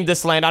 we claimed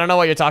this land. I don't know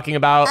what you're talking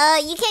about.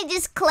 You can't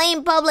just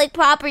claim public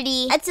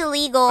property. That's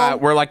illegal.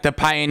 We're like the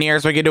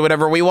pioneers. We can do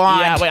whatever we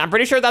want. Yeah, wait, I'm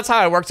pretty sure that's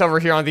how it works over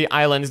here on the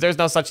islands. There's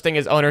no such thing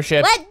as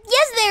ownership. What?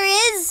 Yes, there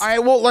is. All right,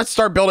 well, let's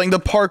start building the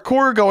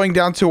parkour going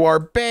down to our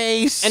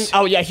base. And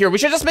oh yeah, here, we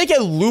should just make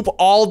it loop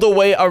all the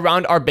way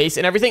around our base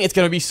and everything. It's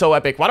gonna be so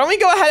epic. Why don't we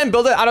go ahead and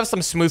build it out of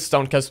some smooth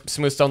stone, because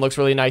smooth stone looks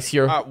really nice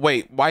here.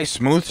 Wait, why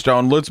smooth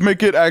stone? Let's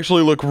make it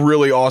actually look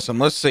really awesome.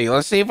 Let's see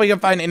if we can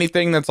find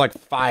anything that's like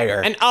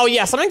fire. And oh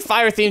yeah, something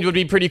fire themed would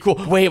be pretty cool.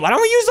 Wait, why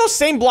don't we use those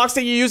same blocks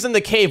that you used in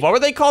the cave? What were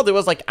they called? It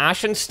was like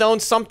ashen stone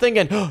something.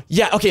 And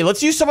yeah, okay,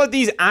 let's use some of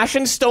these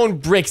ashen stone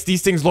bricks.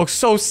 These things look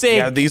so sick.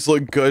 Yeah, these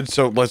look good.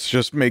 So let's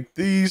just make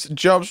these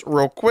jumps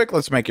real quick.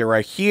 Let's make it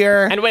right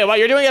here. And wait, while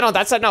you're doing it on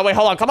that side, no, wait,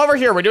 hold on. Come over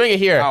here. We're doing it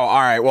here. Oh, all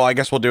right. Well, I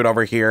guess we'll do it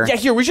over here. Yeah,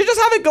 here, we should just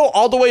have it go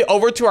all the way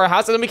over to our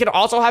house, and then we can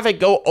also have it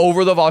go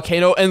over the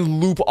volcano and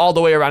loop all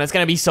the way around. It's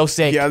gonna be so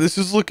sick. Yeah, this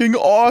is looking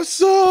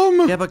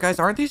awesome. Yeah, but guys,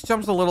 aren't these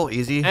jumps a little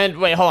easy? And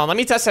wait, hold on. Let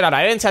me test it out.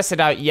 I didn't test it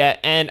out yet.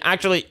 And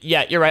actually,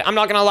 yeah, you're right. I'm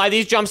not gonna lie.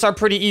 These jumps are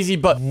pretty easy,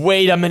 but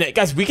wait a minute.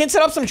 Guys, we can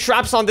set up some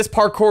traps on this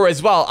parkour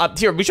as well.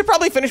 Here, we should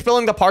probably finish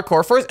building the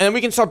parkour first, and then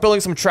we can start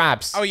building some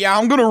traps. Oh, yeah,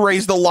 I'm gonna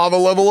raise the lava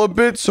level a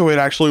bit so it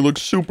actually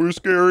looks super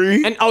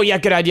scary. And oh, yeah,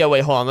 good idea.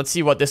 Wait, hold on. Let's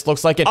see what this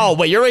looks like. Oh,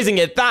 wait, you're raising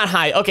it that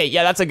high. Okay,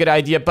 yeah, that's a good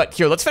idea. But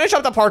here, let's finish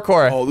up the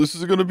parkour. Oh, this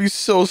is gonna be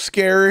so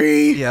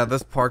scary. Yeah,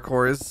 this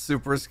parkour is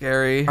super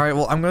scary. All right,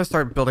 well, I'm gonna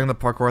start building the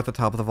parkour at the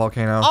top of the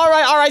volcano. All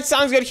right,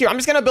 sounds good. Here, I'm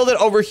just gonna build it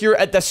over here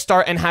at the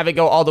start and have it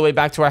go all the way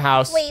back to our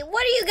house. Wait,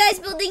 what are you guys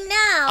building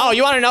now? Oh,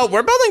 you want to know?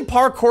 We're building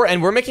parkour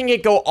and we're making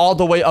it go all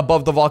the way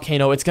above the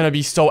volcano. It's gonna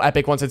be so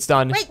epic once it's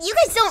done. Wait, you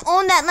guys don't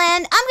own that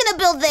land. I'm gonna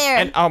build there.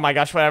 And oh my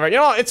gosh, whatever. You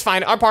know what? It's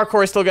fine. Our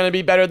parkour is still gonna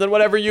be better than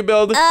whatever you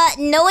build.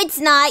 No, it's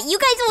not. You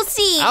guys will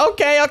see.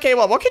 Okay.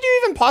 Well, what could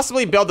you even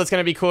possibly build that's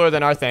gonna be cooler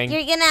than our thing?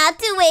 You're gonna have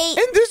to wait.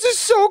 And this is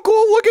so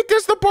cool. Look at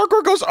this. The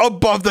parkour goes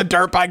above the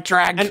dirt bike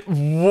track. And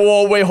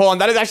whoa, wait, hold on.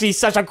 That is actually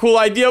such a cool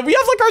idea. We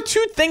have like our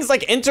two things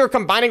like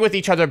intercombining with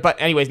each other. But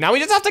anyways, now we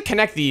just have to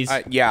connect these.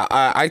 Yeah,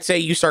 I'd say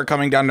you start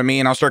coming down to me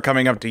and I'll start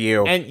coming up to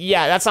you. And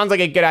yeah, that sounds like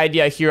a good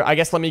idea here. I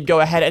guess let me go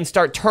ahead and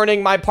start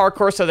turning my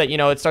parkour so that, you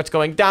know, it starts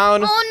going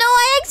down. Oh no,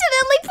 I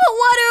accidentally put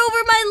water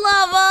over my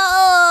lava.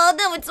 Oh,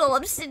 now it's all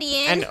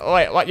obsidian. And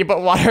wait, what? You put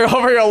water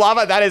over your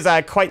lava? That is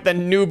quite the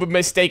noob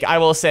mistake, I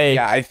will say.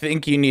 Yeah, I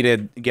think you need to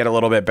get a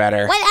little bit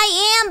better. What?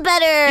 I am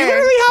better. You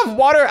literally have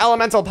water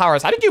elemental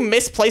powers. How did you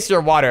misplace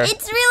your water?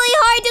 It's really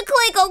hard to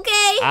click,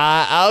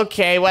 okay?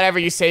 Okay, whatever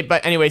you say.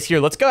 But anyways, here,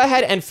 let's go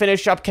ahead and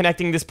finish up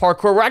connecting this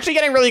parkour. We're actually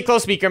getting really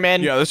close, Speaker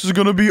Man. Yeah, this is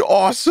gonna be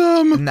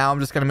awesome. Now I'm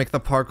just gonna make the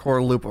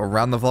parkour loop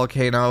around the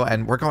volcano,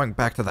 and we're going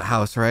back to the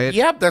house, right?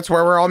 Yep, that's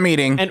where we're all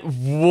meeting. And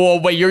whoa,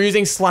 wait, you're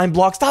using slime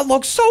blocks? That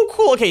looks so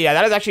cool. Okay, yeah,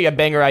 that is actually a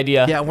banger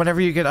idea. Yeah,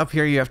 whenever you get up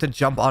here, you have to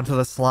jump onto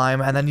the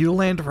slime, and then you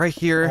land right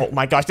here. Oh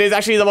my gosh, this is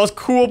actually the most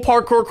cool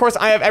parkour course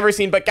I have ever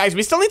seen. But guys,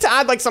 we still still need to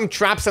add like some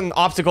traps and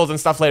obstacles and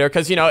stuff later.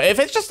 Because, you know, if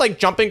it's just like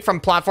jumping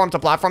from platform to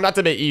platform, that's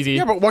a bit easy.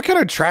 Yeah, but what kind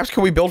of traps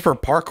can we build for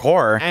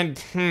parkour? And,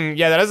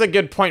 yeah, that is a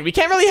good point. We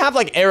can't really have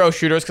like arrow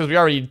shooters because we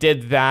already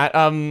did that.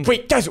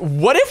 Wait, guys,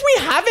 what if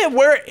we have it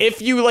where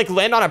if you like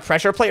land on a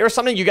pressure plate or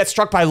something, you get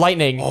struck by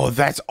lightning? Oh,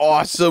 that's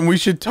awesome. We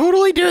should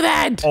totally do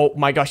that. Oh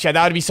my gosh, yeah,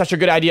 that would be such a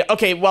good idea.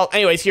 Okay, well,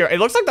 anyways, here, it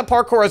looks like the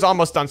parkour is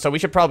almost done, so we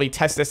should probably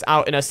test this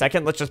out in a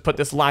second. Let's just put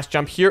this last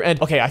jump here,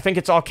 and okay, I think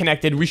it's all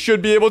connected. We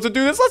should be able to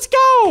do this. Let's go!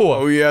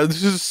 Oh yeah,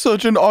 this is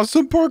such an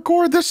awesome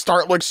parkour. This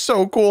start looks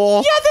so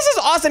cool. Yeah, this is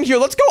awesome. Here,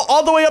 let's go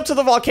all the way up to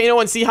the volcano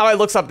and see how it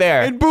looks up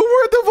there. And boom,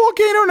 we're at the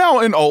volcano now.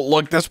 And oh,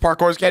 look, this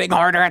parkour is getting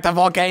harder at the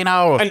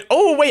volcano. And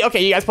oh, wait,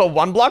 okay, you guys put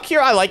one block here.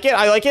 I like it.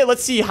 I like it.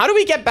 Let's see. How do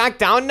we get back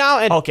down now?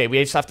 And okay,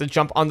 we just have to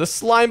jump on the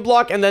slime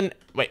block and then...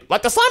 Wait,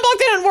 what? The slime block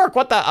didn't work.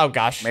 What the? Oh,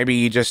 gosh. Maybe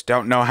you just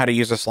don't know how to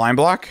use a slime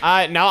block? No,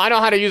 I know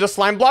how to use a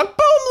slime block.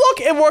 Boom,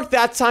 look, it worked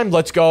that time.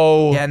 Let's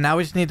go. Yeah, now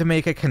we just need to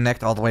make it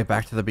connect all the way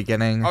back to the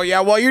beginning. Oh, yeah,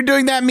 while you're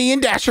doing that, me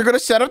and Dash are going to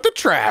set up the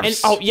traps. And,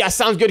 oh, yeah,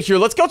 sounds good here.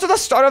 Let's go to the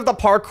start of the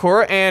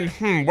parkour, and,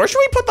 where should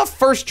we put the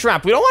first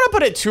trap? We don't want to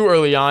put it too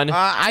early on.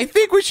 I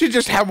think we should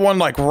just have one,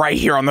 like, right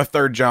here on the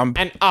third jump.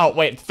 And, oh,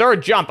 wait,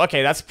 third jump.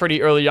 Okay, that's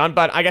pretty early on,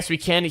 but I guess we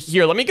can.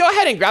 Here, let me go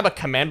ahead and grab a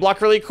command block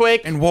really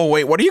quick. And, whoa,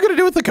 wait, what are you going to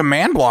do with the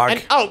command block?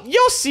 And, oh,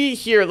 you'll see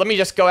here. Let me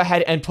just go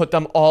ahead and put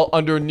them all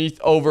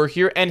underneath over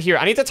here. And here,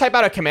 I need to type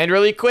out a command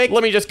really quick.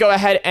 Let me just go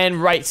ahead and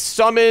write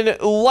summon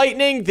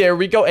lightning. There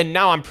we go. And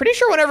now I'm pretty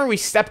sure whenever we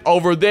step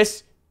over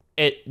this,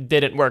 it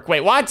didn't work.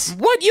 Wait, what?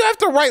 What? You have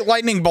to write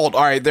lightning bolt.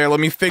 All right, there, let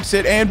me fix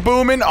it. And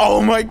boom, and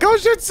oh my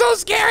gosh, it's so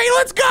scary.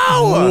 Let's go.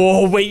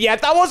 Whoa, wait, yeah,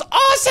 that was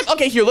awesome.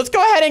 Okay, here, let's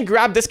go ahead and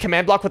grab this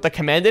command block with the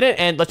command in it,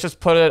 and let's just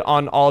put it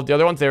on all of the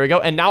other ones. There we go.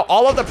 And now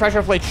all of the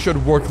pressure plates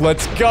should work.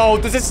 Let's go.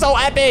 This is so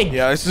epic.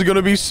 Yeah, this is going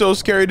to be so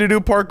scary to do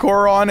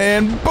parkour on,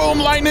 and boom,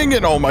 lightning.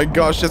 And oh my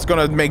gosh, it's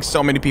going to make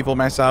so many people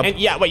mess up. And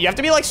yeah, wait, you have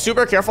to be like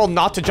super careful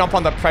not to jump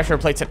on the pressure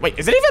plates. And wait,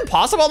 is it even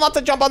possible not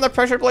to jump on the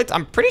pressure plates?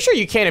 I'm pretty sure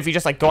you can if you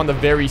just like go on the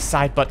very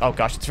side, but oh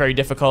gosh, it's very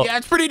difficult. Yeah,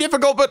 it's pretty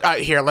difficult, but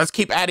here, let's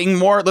keep adding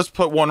more. Let's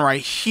put one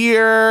right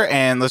here,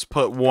 and let's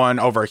put one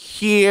over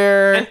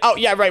here. And oh,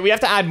 yeah, right, we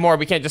have to add more.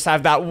 We can't just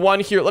have that one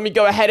here. Let me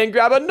go ahead and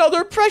grab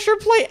another pressure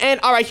plate.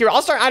 And all right, here,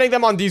 I'll start adding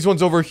them on these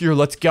ones over here.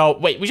 Let's go.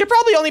 Wait, we should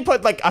probably only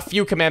put like a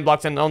few command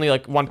blocks and only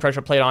like one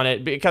pressure plate on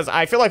it because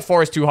I feel like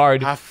 4 is too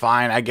hard.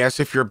 Fine, I guess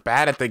if you're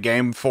bad at the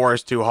game, 4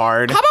 is too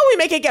hard. How about we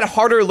make it get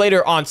harder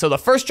later on? So the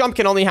first jump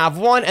can only have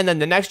 1, and then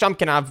the next jump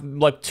can have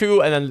like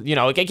 2, and then, you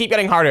know, it can keep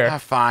getting harder.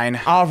 Fine.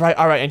 All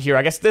right, and here,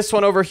 I guess this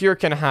one over here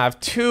can have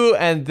 2,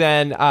 and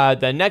then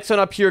the next one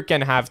up here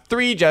can have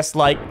 3, just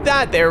like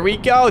that. There we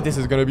go. This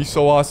is gonna be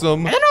so awesome.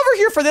 And then over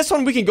here for this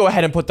one, we can go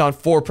ahead and put down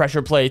 4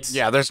 pressure plates.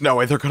 Yeah, there's no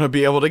way they're gonna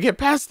be able to get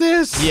past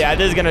this. Yeah,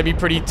 this is gonna be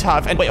pretty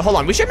tough. And wait, hold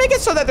on. We should make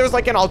it so that there's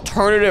like an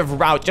alternative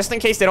route, just in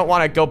case they don't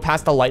want to go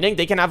past the lightning.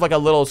 They can have like a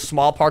little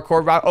small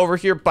parkour route over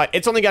here, but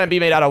it's only gonna be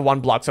made out of 1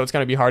 block, so it's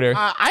gonna be harder.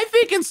 I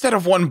think instead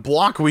of 1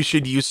 block, we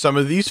should use some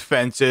of these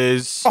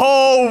fences.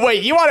 Oh,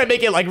 wait, you want to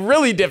make it like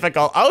really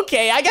difficult.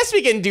 Okay, I guess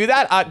we can do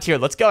that. Here,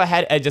 let's go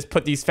ahead and just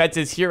put these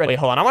fences here. Wait,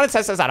 hold on. I want to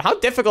test this out. How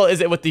difficult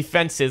is it with the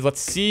fences? Let's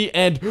see.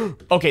 And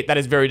okay, that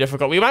is very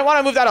difficult. We might want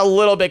to move that a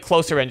little bit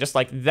closer in, just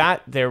like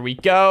that. There we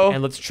go.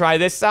 And let's try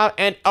this out.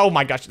 And oh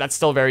my gosh, that's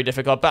still very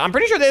difficult, but I'm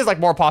pretty sure there's like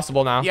more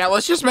possible now. Yeah,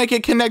 let's just make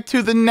it connect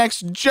to the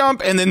next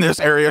jump, and then this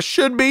area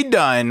should be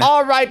done.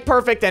 All right,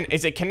 perfect. And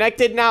is it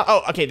connected now?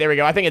 Oh, okay, there we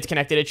go. I think it's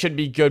connected. It should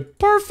be good.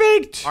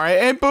 Perfect. All right,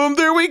 and boom,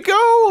 there we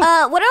go.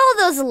 What are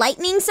all those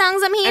lightning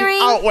sounds I'm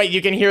hearing? And, oh, wait,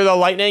 you can hear the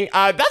lightning.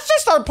 That's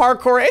just our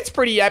parkour. It's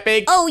pretty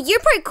epic. Oh, your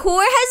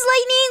parkour has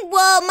lightning?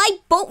 Well, my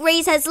boat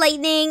race has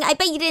lightning. I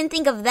bet you didn't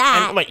think of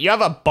that. And, wait, you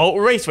have a boat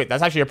race? Wait,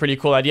 that's actually a pretty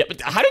cool idea.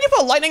 But how did you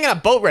put lightning in a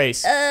boat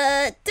race?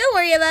 Don't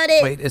worry about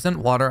it. Wait, isn't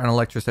water and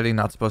electricity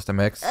not supposed to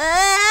mix?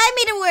 I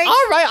made it work.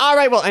 All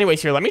right. Well,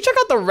 anyways, here, let me check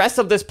out the rest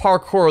of this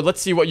parkour.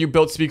 Let's see what you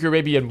built, Speaker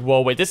Baby. And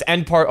whoa, wait, this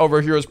end part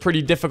over here is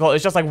pretty difficult.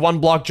 It's just like 1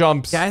 block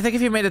jumps. Yeah, I think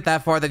if you made it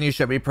that far, then you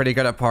should be pretty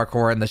good at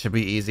parkour, and this should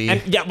be easy.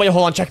 And yeah, wait,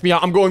 hold on, check me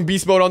out. I'm going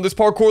beast mode on this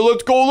parkour.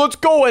 Let's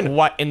go. And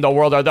what in the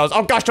world are those?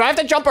 Oh gosh, do I have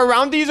to jump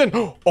around these? And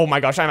oh my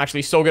gosh, I'm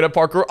actually so good at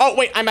parkour. Oh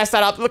wait, I messed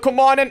that up. Come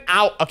on, and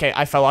ow. Okay,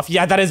 I fell off.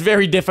 Yeah, that is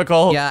very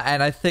difficult. Yeah,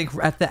 and I think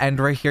at the end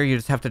right here, you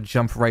just have to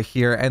jump right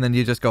here, and then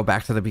you just go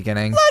back to the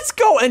beginning. Let's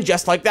go. And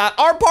just like that,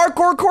 our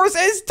parkour course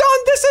is done.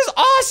 This is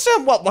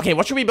awesome. Well, okay,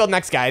 what should we build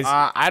next, guys?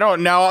 I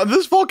don't know.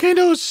 This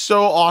volcano is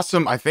so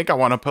awesome. I think I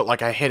want to put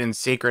like a hidden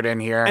secret in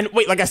here. And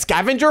wait, like a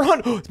scavenger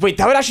hunt? Wait,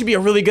 that would actually be a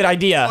really good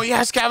idea. Oh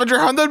yeah, scavenger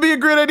hunt. That'd be a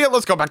great idea.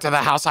 Let's go back to the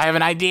house. I have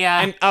an idea.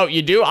 And oh,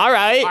 you do? All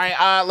right. All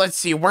right, let's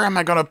see. Where am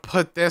I going to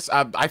put this?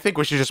 I think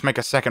we should just make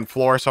a second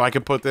floor so I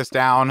can put this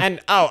down. And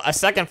oh, a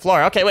second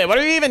floor. Okay, wait, what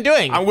are you even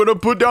doing? I'm going to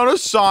put down a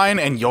sign,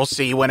 and you'll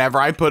see whenever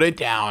I put it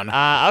down.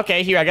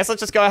 Okay, here, I guess let's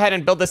just go ahead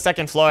and build the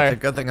second floor. It's a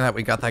good thing that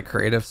we got that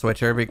creative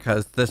switcher. switcher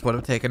because this would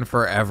have taken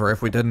forever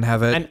if we didn't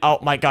have it. And oh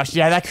my gosh,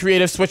 yeah, that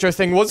creative switcher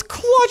thing was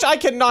clutch. I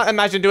cannot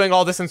imagine doing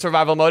all this in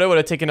survival mode. It would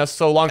have taken us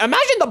so long.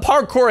 Imagine the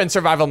parkour in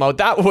survival mode.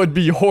 That would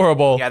be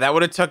horrible. Yeah, that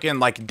would have taken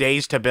like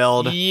days to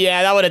build.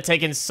 Yeah, that would have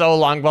taken so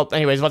long. Well,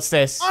 anyways, what's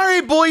this? All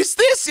right, boys,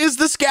 this is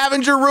the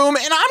scavenger room,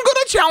 and I'm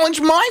gonna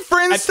challenge my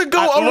friends to go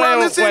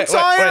around this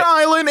entire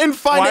island and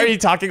find Why are you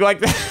talking like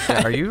that?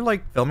 Yeah, are you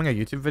like filming a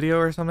YouTube video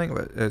or something?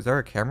 Is there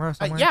a camera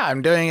somewhere? Yeah,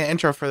 I'm doing an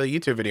intro for the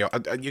YouTube video.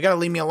 You gotta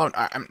leave me alone.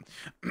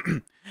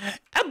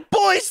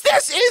 Boys,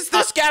 this is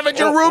the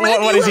scavenger room,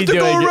 and what you is he have to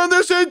go doing? around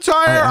this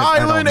entire I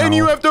don't island, and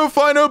you know. have to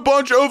find a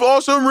bunch of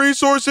awesome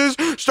resources,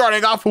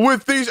 starting off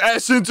with these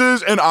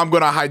essences, and I'm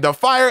gonna hide the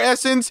fire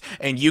essence,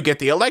 and you get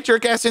the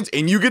electric essence,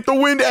 and you get the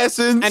wind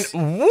essence.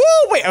 And whoa,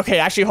 wait, okay,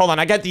 actually, hold on.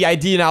 I get the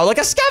idea now. Like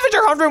a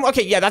scavenger hunt room.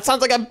 Okay, yeah, that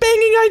sounds like a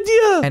banging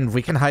idea. And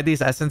we can hide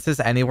these essences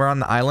anywhere on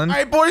the island? All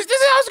right, boys,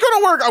 this is how it's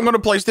gonna work. I'm gonna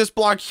place this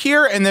block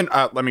here, and then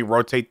let me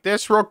rotate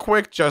this real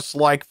quick, just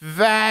like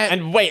that.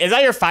 And wait, is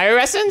that your fire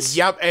essence?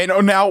 Yep, and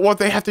now what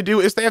they have to do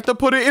is they have to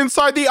put it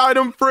inside the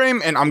item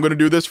frame, and I'm gonna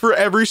do this for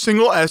every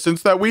single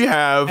essence that we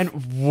have. And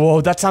whoa,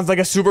 that sounds like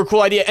a super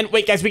cool idea. And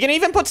wait, guys, we can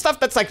even put stuff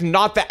that's like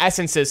not the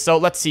essences. So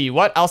let's see,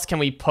 what else can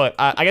we put?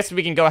 I guess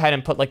we can go ahead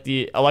and put like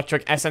the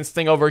electric essence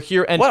thing over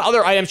here. And what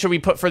other item should we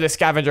put for the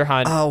scavenger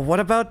hunt? What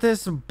about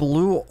this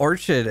blue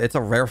orchid? It's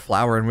a rare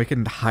flower and we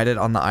can hide it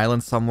on the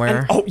island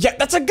somewhere. Oh yeah,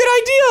 that's a good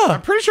idea.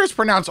 I'm pretty sure it's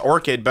pronounced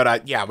orchid,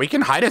 but yeah, we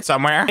can hide it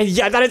somewhere. And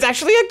yeah, that is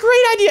actually a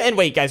great idea. And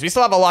wait, guys, we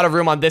still have a lot of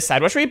room on this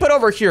side. What should we put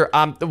over here?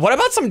 What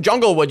about some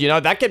jungle wood? You know,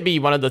 that could be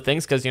one of the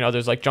things because, you know,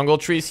 there's like jungle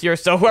trees here.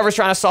 So whoever's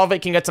trying to solve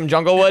it can get some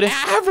jungle wood. I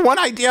have one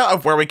idea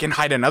of where we can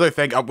hide another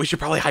thing. We should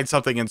probably hide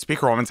something in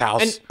Speaker Woman's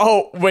house. And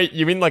oh, wait,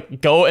 you mean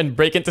like go and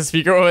break into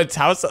Speaker Woman's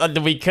house?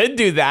 We could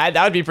do that.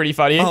 That would be pretty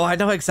funny. Oh, I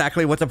know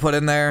exactly what to put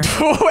in there. Is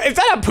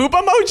that a poop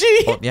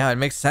emoji? Well, yeah, it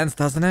makes sense,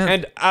 doesn't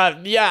it?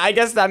 And yeah, I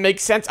guess that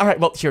makes sense. All right,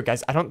 well, here,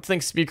 guys, I don't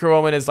think Speaker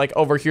Woman is like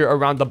over here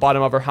around the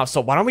bottom of her house.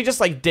 So why don't we just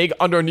like dig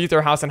underneath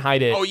her house and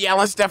hide it? Oh yeah,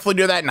 let's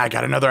definitely do that. And I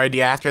got another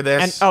idea after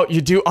this. And oh,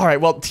 you do? All right,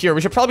 well, here,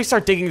 we should probably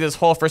start digging this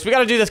hole first. We got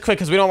to do this quick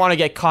because we don't want to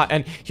get caught.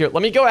 And here,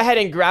 let me go ahead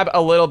and grab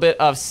a little bit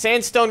of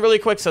sandstone really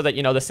quick so that,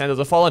 you know, the sand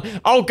doesn't fall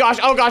in. Oh gosh,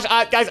 guys,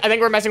 I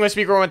think we're messing with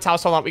Speaker Woman's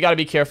house. Hold on, we got to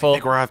be careful. I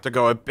think we'll have to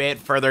go a bit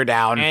further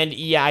down. And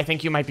yeah, I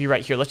think you might be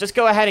right here. Let's just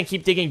go ahead and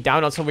keep digging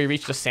down until we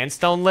reach the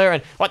sandstone layer.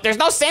 And what? There's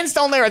no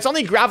sandstone layer. It's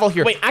only gravel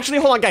here. Wait, actually,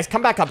 hold on, guys.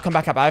 Come back up.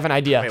 I have an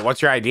idea. Wait,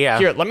 what's your idea?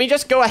 Here, let me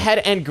just go ahead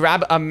and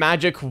grab a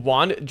magic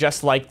wand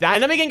just like that.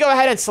 And then we can go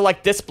ahead and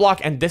select this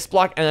block and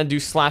then do /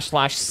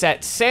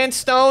 set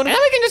sandstone. And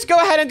then we can just go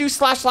ahead and do /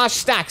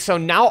 stack. So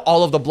now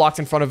all of the blocks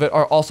in front of it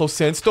are also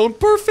sandstone.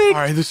 Perfect.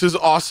 All right, this is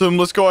awesome.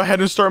 Let's go ahead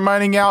and start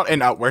mining out.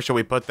 And where should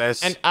we put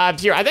this? And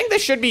here, I think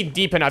this should be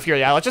deep enough here.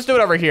 Yeah, let's just do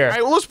it over here. All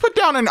right, well, let's put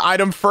down an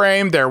item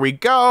frame. There we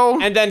go.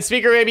 And then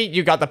Speaker Baby,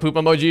 you got the poop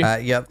emoji.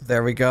 Yep,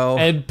 there we go.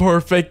 And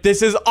perfect.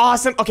 This is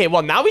awesome. Okay,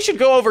 well, now we should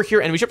go over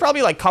here and we should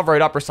probably like cover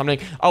it up or something.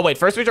 Oh, wait,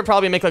 first we should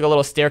probably make like a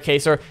little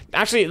staircase or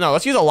actually, no,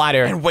 let's use a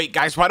ladder. And wait,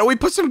 guys, why don't we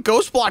put some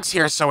ghost blocks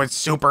here so it's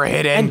super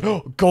hidden?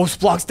 And ghost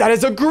blocks, that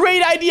is a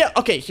great idea.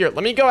 Okay, here,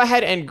 let me go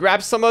ahead and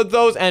grab some of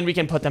those and we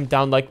can put them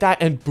down like that.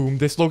 And boom,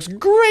 this looks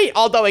great.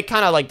 Although it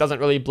kind of like doesn't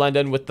really blend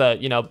in with the,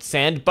 you know,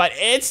 sand, but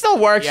it still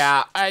works.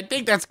 Yeah, I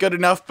think that's good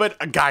enough.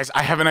 But guys,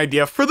 I have an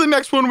idea for the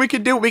next one we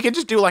could do. We could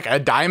just do like a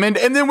diamond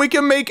and then we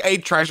can make a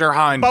treasure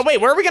hunt. But wait,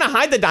 where are we going to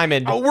hide the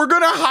diamond? Oh, we're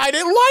going to hide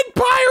it like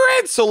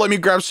pirates. So let me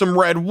grab some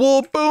red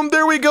wool. Boom,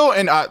 there we go.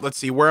 And let's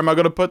see, where am I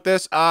going to put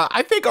this?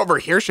 I think over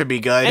here should be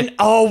good. And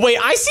oh, wait,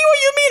 I see what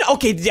you mean.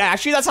 Okay, yeah,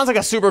 actually, that sounds like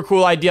a super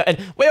cool idea. And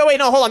wait,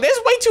 no, hold on. This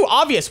is way too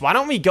obvious. Why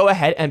don't we go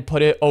ahead and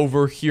put it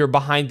over here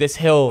behind this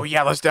hill? Oh,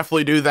 yeah, let's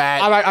definitely do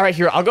that. All right,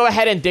 here. I'll go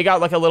ahead and dig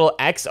out like a little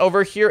X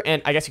over here.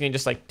 And I guess you can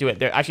just like do it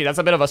there. Actually, that's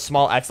a bit of a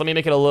small X. Let me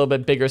make it a little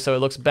bit bigger so it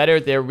looks better.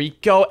 There we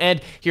go.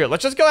 And here,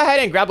 let's just go ahead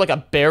and grab like a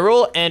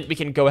barrel and we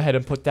can go ahead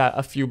and put that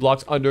a few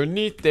blocks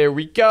underneath. There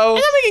we go. And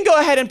then we can go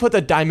ahead and put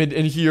the diamond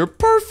in here.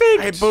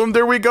 Perfect. Hey, boom,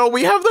 there we go.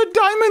 We have the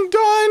diamond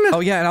done.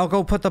 Oh, yeah, and I'll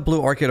go put the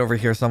blue orchid over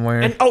here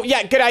somewhere. And oh,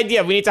 yeah, good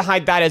idea. We need to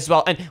hide that as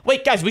well. And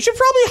wait, guys, we should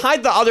probably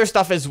hide the other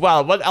stuff as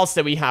well. What else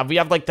do we have? We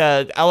have like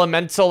the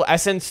elemental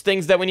essence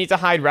things that we need to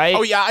hide, right?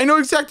 Oh, yeah, I know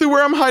exactly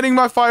where I'm hiding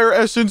my fire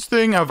essence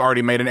thing. I've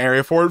already made an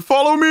area for it.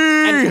 Follow me.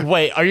 And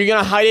wait, are you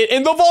going to hide it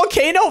in the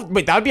volcano?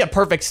 Wait, that would be a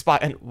perfect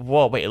spot. And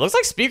whoa, wait, it looks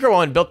like Speaker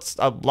One built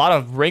a lot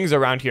of rings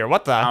around here.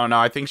 What the? I don't know.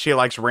 I think she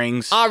likes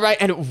rings. All right,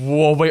 and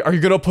whoa, wait, are you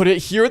going to put it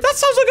here? That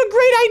sounds like a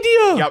great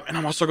idea. Yep, and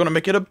I'm also going to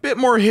make it a bit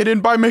more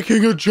hidden by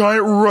making a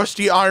giant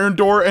rusty iron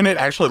door, and it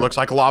actually looks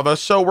like lava,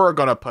 so we're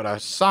going to put a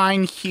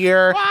sign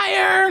here.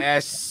 Fire!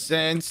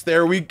 Essence,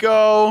 there we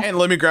go. And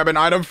let me grab an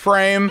item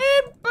frame.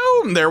 And boom,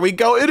 boom, there we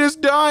go. It is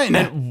done.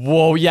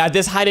 Whoa, yeah,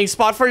 this hiding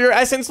spot for your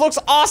essence looks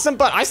awesome,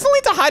 but I still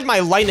need to hide my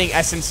lightning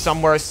essence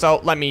somewhere, so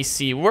let me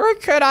see. Where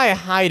could I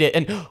hide it?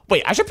 And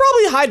wait, I should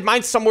probably hide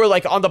mine somewhere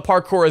like on the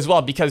parkour as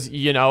well because,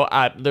 you know,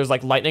 there's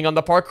like lightning on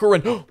the parkour.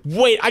 And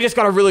wait, I just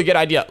got a really good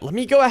idea. Let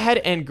me go ahead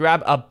and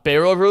grab a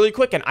barrel really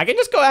quick, and I can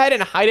just go ahead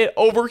and hide it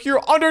over here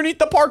underneath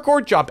the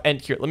parkour jump.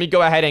 And here, let me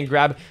go ahead and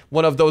grab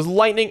one of those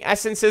lightning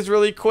essences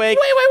really quick.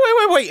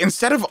 Wait.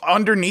 Instead of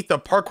underneath the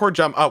parkour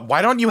jump,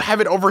 why don't you have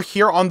it over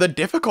here on the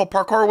difficult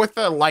parkour with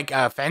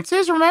the,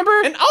 fences, remember?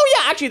 And oh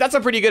yeah, actually, that's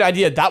a pretty good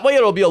idea. That way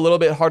it'll be a little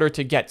bit harder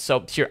to get.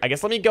 So here, I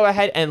guess let me go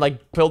ahead and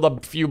build a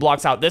few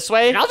blocks out this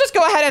way. And I'll just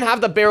go ahead and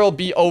have the barrel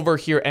be over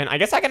here. And I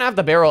guess I can have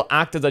the barrel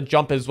act as a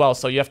jump as well.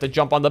 So you have to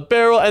jump on the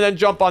barrel and then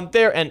jump on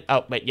there. And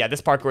oh, wait, yeah,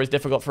 this parkour is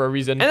difficult for a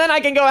reason. And then I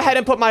can go ahead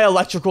and put my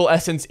electrical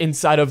essence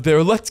inside of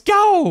there. Let's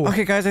go.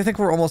 Okay, guys, I think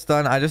we're almost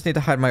done. I just need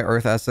to hide my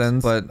earth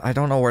essence, but I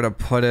don't know where to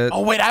put it.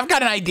 Oh, wait, I've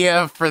got an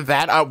idea for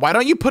that. Why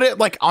don't you put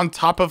it, on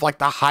top of,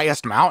 the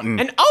highest mountain?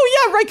 And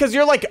oh, yeah, right, because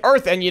you're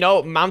Earth, and, you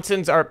know,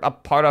 mountains are a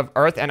part of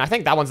Earth, and I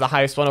think that one's the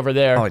highest one over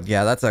there. Oh,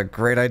 yeah, that's a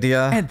great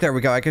idea. And there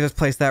we go. I can just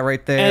place that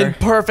right there. And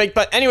perfect.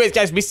 But anyways,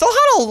 guys, we still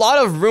had a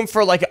lot of room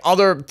for,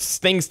 other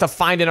things to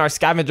find in our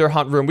scavenger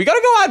hunt room. We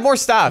gotta go add more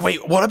stuff.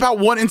 Wait, what about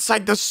one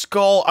inside the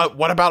skull?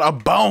 What about a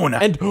bone?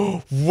 And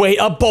wait,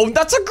 a bone.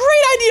 That's a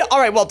great idea. All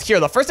right, well, here,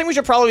 the first thing we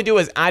should probably do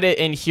is add it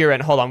in here.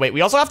 And hold on, wait,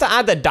 we also have to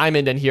add the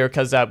diamond in here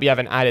because we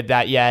haven't added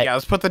that yet. Yeah,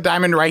 let's put the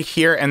diamond right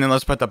here, and then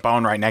let's put the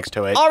bone right next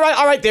to it. All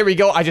right, there we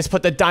go. I just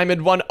put the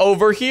diamond one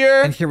over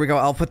here. And here we go.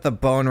 I'll put the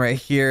bone right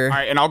here. All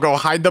right, and I'll go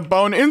hide the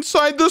bone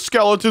inside the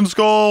skeleton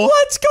skull.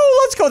 Let's go.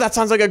 That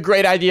sounds like a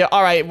great idea.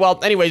 All right, well,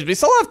 anyways, we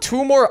still have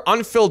 2 more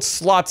unfilled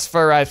slots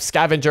for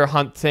scavenger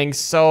hunt things.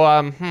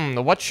 So,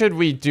 what should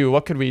we do?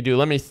 What could we do?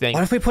 Let me think.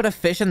 What if we put a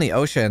fish in the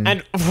ocean?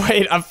 And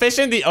wait, a fish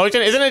in the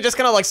ocean? Isn't it just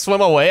gonna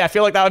swim away? I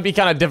feel like that would be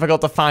kind of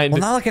difficult to find.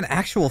 Well, not like an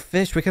actual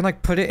fish. We can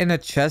put it in a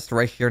chest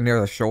right here near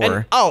the shore.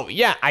 And, oh,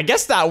 yeah, I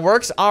guess that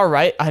works. All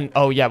right. And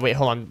oh, yeah, wait,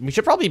 hold on. We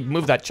should probably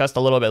move that chest a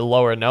little bit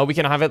lower. No, we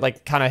can have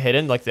it kind of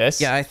hidden like this.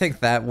 Yeah, I think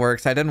that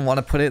works. I didn't want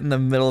to put it in the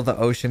middle of the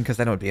ocean because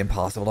then it would be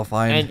impossible to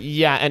find. And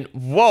yeah, and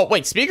whoa,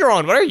 wait, speaker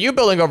on. What are you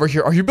building over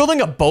here? Are you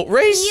building a boat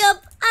race?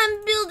 Yup,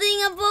 I'm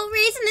building a boat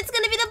race and it's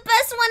gonna be the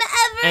best one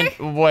ever.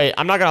 And wait,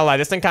 I'm not gonna lie,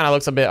 this thing kind of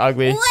looks a bit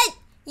ugly. What?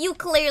 You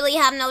clearly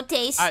have no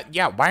taste.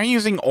 Yeah, why are you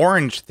using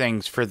orange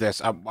things for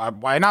this?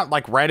 Why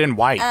not red and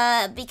white?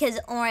 Because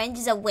orange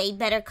is a way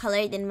better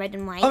color than red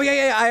and white. Oh,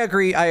 yeah, I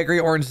agree.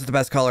 Orange is the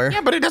best color.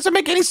 Yeah, but it doesn't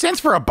make any sense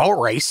for a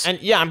boat race.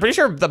 And yeah, I'm pretty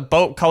sure the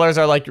boat colors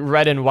are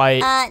red and white.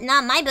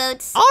 Not my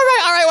boats. All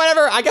right,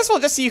 whatever. I guess we'll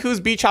just see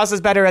whose beach house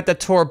is better at the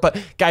tour. But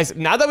guys,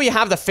 now that we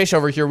have the fish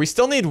over here, we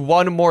still need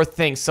one more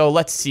thing. So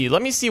let's see.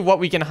 Let me see what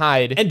we can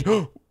hide.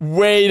 And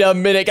wait a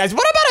minute, guys.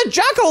 What about a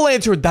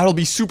jack-o'-lantern? That'll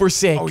be super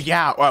sick. Oh,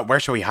 yeah. Where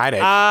should we hide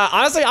it?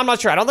 Honestly, I'm not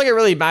sure. I don't think it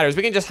really matters.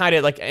 We can just hide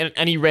it in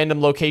any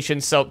random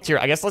location. So here,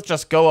 I guess let's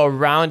just go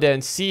around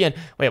and see. And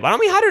wait, why don't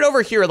we hide it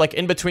over here,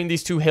 in between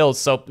these 2 hills?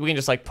 So we can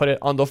just put it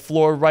on the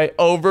floor right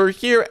over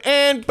here.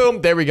 And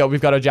boom, there we go. We've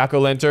got a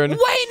jack-o'-lantern. Wait,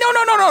 no.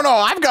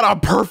 I've got a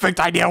perfect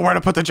idea where to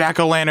put the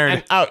jack-o'-lantern.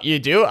 And, oh, you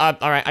do? All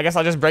right, I guess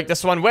I'll just break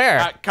this one.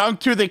 Where? Come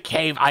to the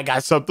cave. I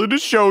got something to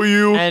show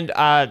you. And,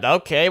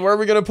 okay, where are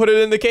we gonna put it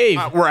in the cave?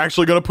 We're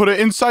actually gonna put it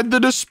inside the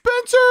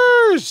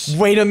dispensers.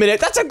 Wait a minute,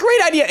 that's a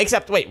great idea.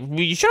 Except, wait,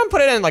 we shouldn't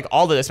put it in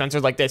all the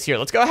dispensers like this. Here,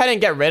 let's go ahead and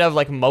get rid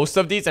of most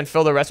of these and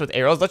fill the rest with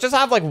arrows. Let's just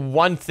have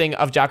one thing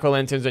of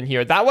jack-o'-lanterns in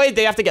here. That way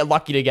they have to get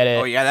lucky to get it.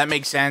 Oh yeah, that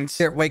makes sense.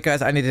 Here, wait,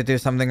 guys, I need to do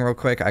something real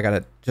quick. I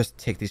gotta just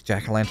take these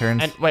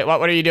jack-o'-lanterns. And wait,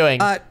 what are you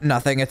doing?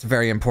 Nothing. It's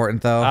very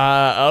important though.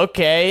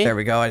 Okay. There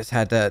we go. I just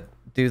had to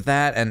do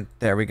that, and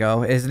there we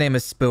go. His name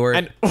is Spoort.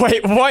 And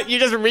wait, what? You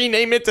just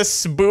rename it to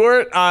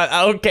Spoort?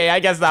 Okay, I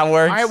guess that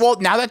works. All right, well,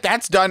 now that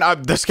that's done,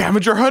 the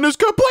scavenger hunt is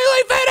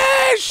completely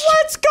finished.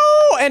 Let's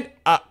go! And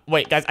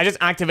wait, guys, I just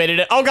activated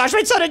it. Oh gosh,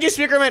 wait, so did you,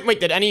 Speakerman? Wait,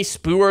 did any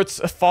Spoorts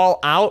fall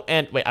out?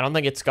 And wait, I don't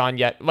think it's gone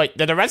yet. Wait,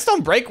 did the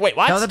redstone break? Wait,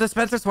 what? No, the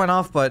dispensers went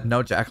off, but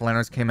no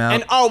jack-o'-lanterns came out.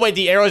 And oh wait,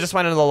 the arrows just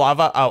went into the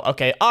lava. Oh,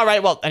 okay. All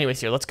right, well, anyways,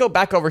 here, let's go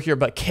back over here,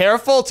 but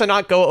careful to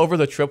not go over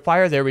the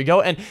tripwire. There we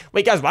go. And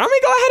wait, guys, why don't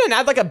we go ahead and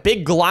add a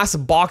big glass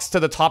box to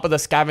the top of the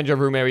scavenger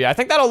room area? I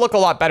think that'll look a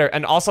lot better.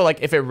 And also,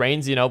 if it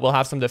rains, we'll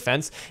have some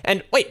defense.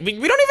 And wait, we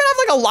don't even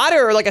have a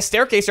ladder or a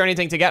staircase or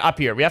anything to get up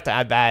here. We have to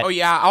add that. Oh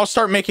yeah, I'll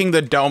start making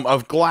the dome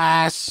of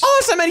glass.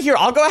 Awesome. And here,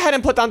 I'll go ahead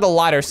and put down the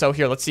ladder. So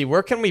here, let's see,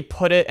 where can we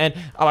put it? And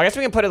oh, I guess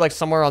we can put it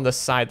somewhere on the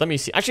side. Let me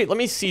see. Actually, let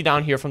me see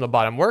down here from the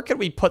bottom. Where could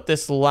we put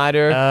this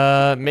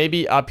ladder?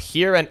 Maybe up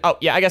here. And oh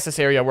yeah, I guess this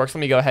area works.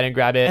 Let me go ahead and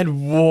grab it.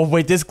 And whoa,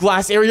 wait, this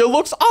glass area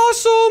looks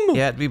awesome.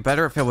 Yeah, it'd be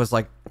better if it was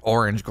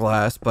orange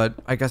glass, but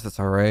I guess it's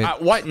all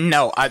right. What?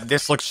 No,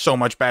 this looks so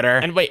much better.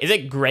 And wait, is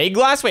it gray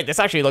glass? Wait, this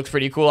actually looks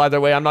pretty cool either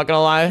way, I'm not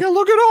gonna lie. Yeah,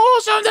 look at how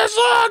awesome this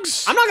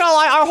looks. I'm not gonna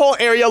lie, our whole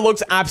area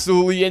looks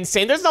absolutely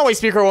insane. There's no way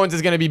Speaker Ones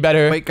is gonna be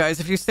better. Wait, guys,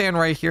 if you stand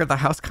right here, the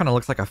house kind of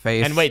looks like a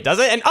face. And wait, does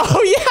it? And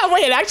oh yeah,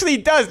 wait, it actually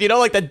does. You know,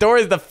 like the door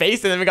is the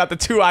face, and then we got the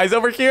two eyes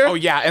over here. Oh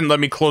yeah, and let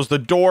me close the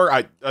door.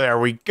 There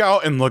we go.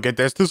 And look at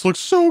this. This looks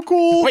so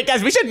cool. Wait,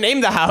 guys, we should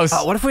name the house.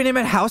 What if we name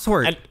it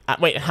Housewort? And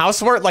wait,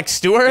 Housewort like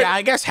Stuart? Yeah,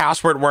 I guess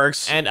Housewort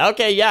works. And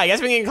okay, yeah, I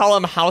guess we can call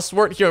him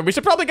Housewort here. We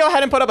should probably go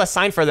ahead and put up a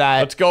sign for that.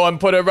 Let's go and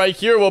put it right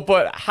here. We'll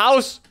put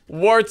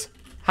Housewort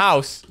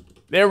House.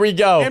 There we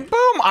go. And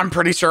boom, I'm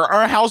pretty sure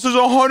our house is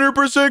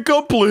 100%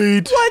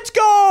 complete. Let's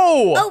go.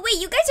 Oh, wait,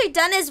 you guys are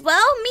done as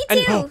well? Me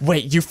too. And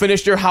wait, you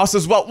finished your house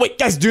as well. Wait,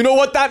 guys, do you know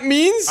what that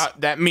means?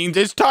 That means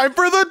it's time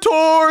for the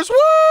tours.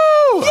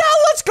 Woo! Yeah,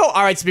 let's go.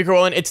 All right, Speaker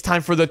Roland, it's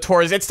time for the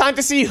tours. It's time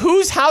to see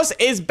whose house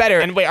is better.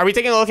 And wait, are we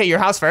taking a look at your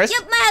house first?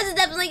 Yep, my house is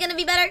definitely gonna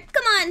be better.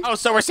 Come on. Oh,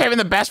 so we're saving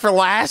the best for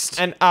last?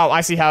 And oh, I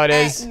see how it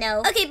is. No.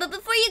 Okay, but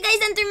before you guys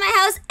enter my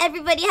house,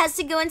 everybody has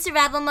to go in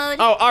survival mode.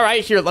 Oh, all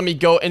right, here, let me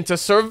go into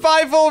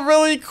survival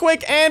really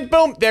quick, and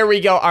boom, there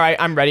we go. All right,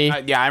 I'm ready.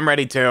 Yeah, I'm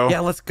ready too.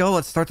 Yeah, let's go.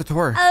 Let's start the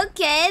tour.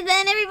 Okay,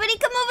 then everybody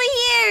come over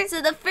here.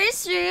 So the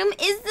first room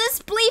is the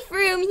spleef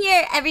room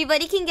here.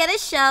 Everybody can get a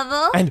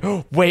shovel.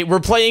 And wait, we're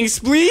playing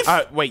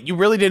Spleef? Wait, you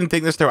really didn't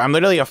think this through. I'm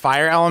literally a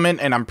fire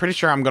element, and I'm pretty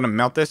sure I'm gonna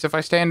melt this if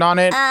I stand on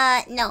it.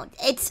 No,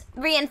 it's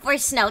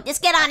reinforced snow.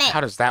 Just get on it. How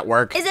does that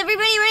work? Is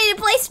everybody ready to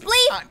play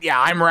spleef? Yeah,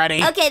 I'm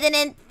ready. Okay, then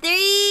in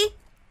 3,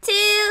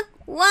 2,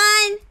 1,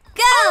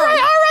 go! All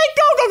right,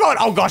 go.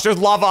 Oh gosh, there's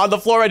lava on the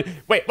floor. And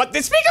wait, what?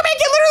 The Speaker Man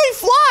can literally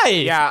fly.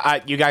 Yeah,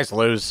 you guys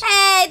lose.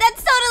 Hey,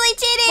 that's totally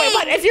cheating! Wait,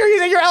 but if you're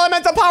using your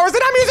elemental powers,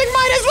 then I'm using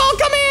mine as well.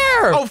 Come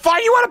here. Oh,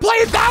 fine, you want to play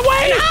it that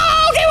way?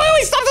 Oh, okay,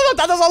 wait, stop.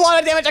 That does a lot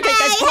of damage. Okay,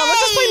 guys, come on,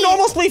 let's just play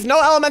normal Spleef. No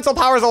elemental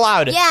powers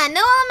allowed. Yeah,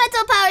 no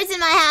elemental powers in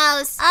my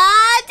house.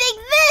 Take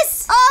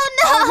this!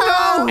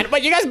 Oh no! And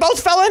wait, you guys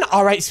both fell in?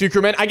 All right,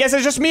 Speaker Man, I guess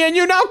it's just me and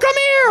you now. Come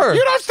here.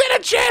 You don't stand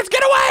a chance.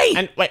 Get away!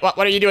 And wait, what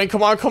are you doing?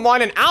 Come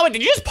on. And ow,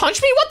 did you just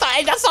punch me? What the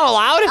heck? That's not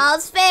allowed.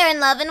 All's fair in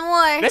love and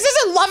war. This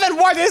isn't love and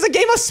war. This is a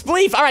game of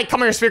Spleef. All right,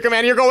 come here, Speaker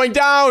Man. You're going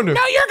down. No,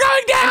 you're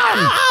going down!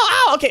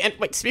 Ow. Okay, and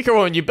wait, Speaker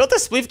Woman, you built the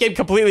Spleef game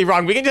completely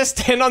wrong. We can just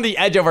stand on the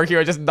edge over here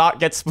and just not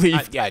get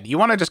Spleef. Yeah, do you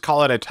want to just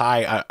call it a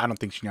tie? I don't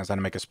think she knows how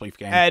to make a Spleef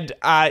game. And,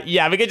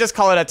 yeah, we could just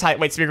call it a tie.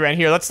 Wait, Speaker Man,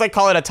 here. Let's,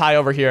 call it a tie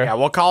over here. Yeah,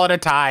 we'll call it a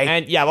tie.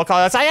 And, yeah, we'll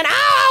call it a tie. And,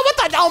 what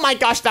the? Oh, my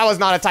gosh, that was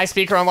not a tie,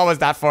 Speaker. And what was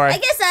that for? I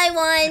guess I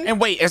won. And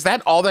wait, is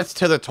that all that's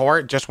to the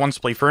tour? Just one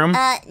Spleef room?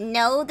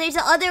 No, there's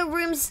other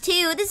rooms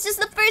too. This is just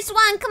the first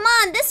one. Come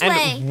on, this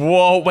way.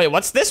 Whoa, wait,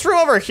 what's this room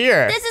over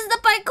here? This is the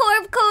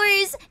parkour, of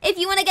course. If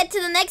you want to get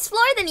to the next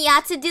floor, then you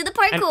have to do the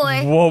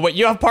parkour. Whoa, wait,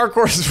 you have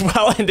parkour as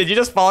well? And did you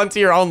just fall into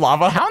your own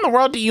lava? How in the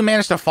world do you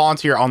manage to fall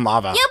into your own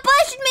lava? You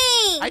pushed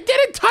me! I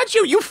didn't touch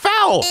you. You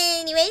fell.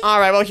 Anyways. All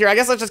right, well, here, I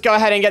guess let's just go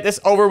ahead and get this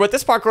over with.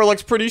 This parkour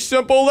looks pretty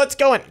simple. Let's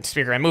go and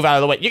Speaker and move out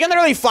of the way. You can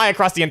literally fly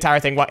across the entire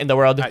thing. What in the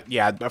world?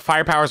 Yeah, the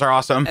fire powers are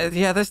awesome.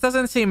 Yeah, this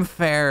doesn't seem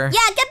fair.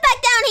 Yeah, get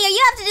back down here.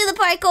 You have to do the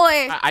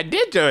parkour. I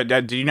did do it.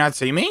 Did you not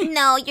see me?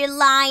 No, you're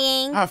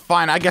lying.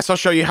 Fine. I guess I'll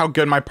show you how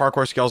good my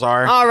parkour skills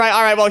are. All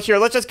right. Well, here,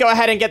 let's just go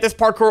ahead and get this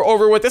parkour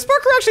over with. This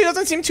parkour actually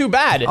doesn't seem too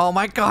bad. Oh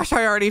my gosh,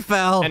 I already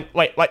fell. And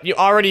wait, what? You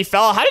already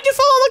fell? How did you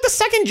fall on like the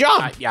second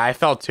jump? Yeah, I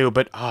fell too,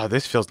 but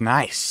this feels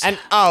nice. And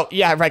oh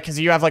yeah, right, because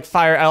you have like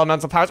fire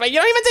elemental powers. Wait, you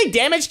don't even take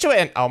damage to it.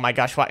 And oh my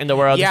gosh, what in the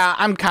world? Yeah,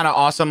 I'm kind of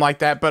awesome like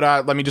that.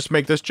 But let me just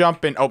make this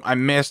jump. And oh, I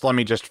missed. Let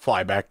me just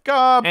fly back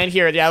up. And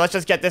here, yeah, let's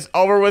just get this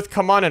over with.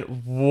 Come on. And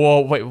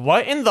whoa, wait,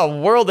 what in the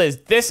world is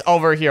this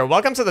over here?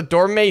 Welcome to the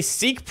door maze.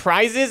 Seek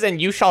prizes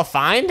and you shall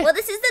find. Well,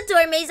 this is the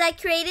door maze I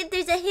created.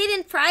 There's a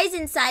hidden prize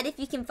inside if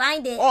you can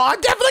find it. Oh,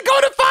 I'm definitely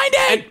going to find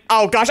it. And,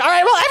 oh gosh, all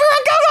right, well,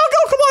 everyone go.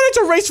 Come on, it's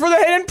a race for the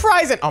hidden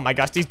prize. And oh my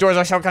gosh, these doors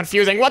are so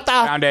confusing. What the?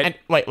 Found it. And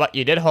wait, what?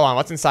 You did? Hold on,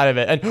 what's inside of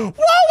it? And whoa, wait,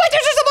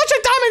 there's just a bunch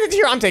of diamonds in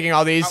here. I'm taking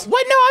all these.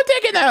 What? No, I'm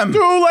taking them. Too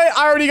late.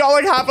 I already got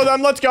like half of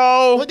them. Let's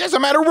go. Well, it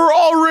doesn't matter. We're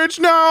all rich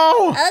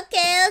now.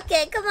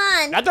 Okay, come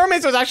on. That door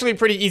maze was actually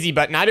pretty easy,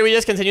 but now do we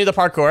just continue the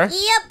parkour?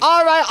 Yep.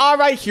 All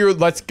right, here,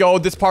 let's go.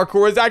 This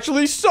parkour is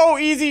actually so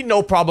easy.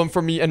 No problem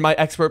for me and my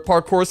expert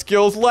parkour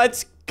skills.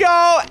 Let's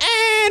go,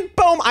 and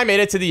boom, I made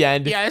it to the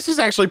end. Yeah, this is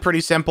actually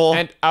pretty simple.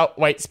 And, oh,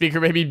 wait,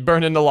 Speaker Baby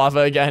burned in the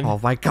lava again. Oh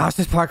my gosh,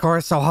 this parkour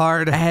is so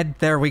hard. And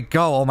there we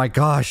go. Oh my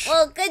gosh.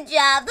 Well, good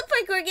job. The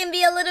parkour can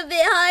be a little bit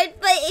hard,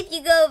 but if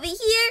you go over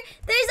here,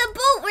 there's a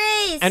boat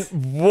race.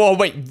 And, whoa,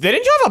 wait,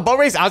 didn't you have a boat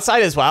race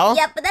outside as well?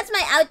 Yep, but that's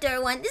my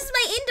outdoor one. This is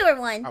my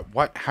indoor one.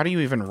 What? How do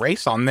you even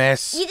race on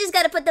this? You just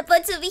gotta put the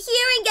boats over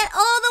here and get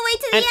all the way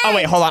to the end. Oh,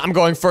 wait, hold on, I'm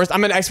going first.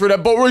 I'm an expert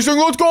at boat racing.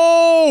 Let's go!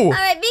 All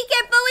right, be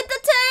careful with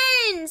the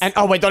turns. And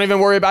oh, wait, don't even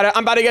worry about it.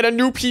 I'm about to get a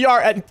new PR.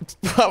 And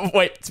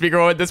wait, Speaker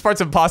Woman, this part's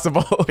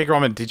impossible. Speaker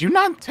Woman, did you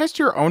not test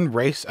your own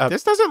race?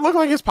 This doesn't look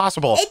like it's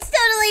possible. It's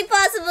totally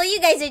possible. You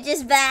guys are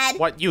just bad.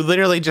 What? You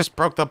literally just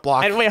broke the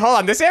block. And wait, hold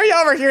on. This area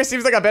over here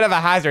seems like a bit of a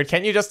hazard.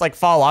 Can't you just, like,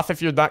 fall off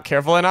if you're not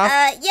careful enough?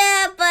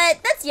 Yeah, but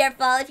that's your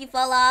fault if you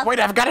fall off. Wait,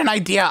 I've got an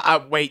idea.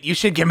 Wait, you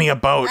should give me a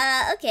boat.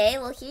 Okay,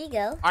 well, here you go.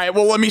 All right,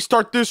 well, let me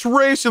start this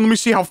race and let me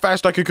see how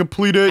fast I can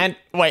complete it. And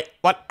wait,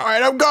 what? All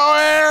right, I'm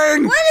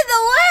going. What in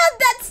the world?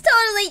 That's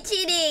totally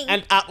cheating.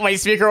 And wait,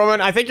 Speaker Woman,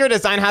 I think your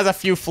design has a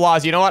few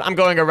flaws. You know what? I'm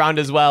going around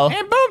as well.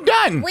 And boom,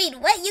 done. Wait,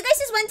 what? You guys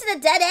just went to the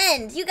dead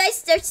end. You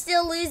guys are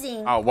still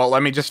losing. Oh, well,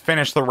 let me just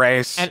finish the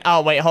race. And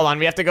oh, wait, hold on.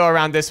 We have to go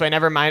around this way.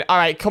 Never mind. All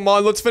right, come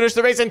on. Let's finish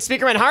the race. And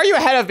Speaker Man, how are you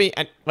ahead of me?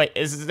 And wait,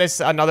 is this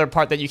another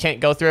part that you can't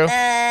go through?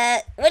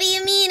 What do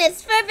you mean?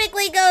 It's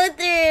perfectly go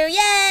through.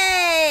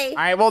 Yay! All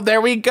right, well,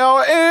 there we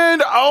go.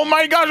 And oh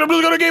my gosh, I'm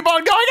just going to keep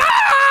on going.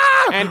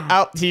 Ah! And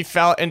out he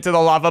fell into the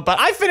lava, but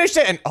I finished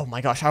it. And oh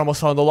my gosh, I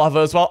almost fell in the lava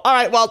as well. All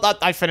right, well,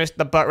 I finished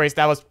the butt race.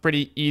 That was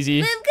pretty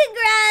easy. Boom,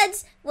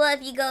 congrats! Well,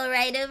 if you go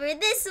right over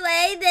this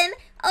way, then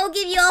I'll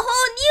give you a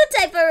whole new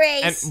type of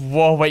race. And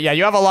whoa, wait, yeah,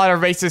 you have a lot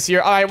of races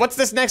here. All right, what's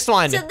this next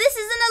one? So this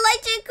is an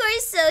electric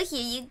course, so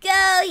here you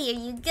go, here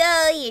you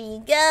go, here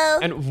you go.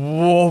 And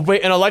whoa,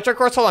 wait, an electric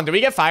course? Hold on, do we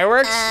get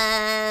fireworks?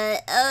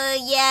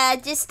 Yeah,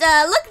 just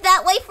look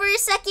that way for a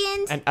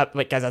second. And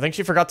wait, guys, I think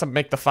she forgot to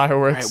make the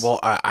fireworks. All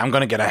right, well, I'm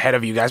going to get ahead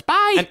of you guys.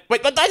 Bye. And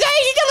wait, but he can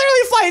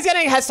literally fly. He's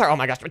getting a head start. Oh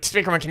my gosh,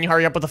 Speaker Man, can you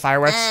hurry up with the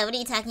fireworks? What are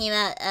you talking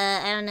about?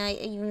 I don't know.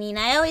 You mean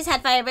I always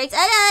had fireworks?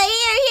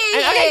 Here.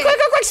 Okay,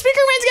 quick, Speaker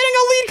Man's getting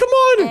a lead. Come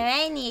on. All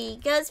right, here you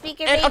go,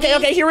 Speaker And, baby.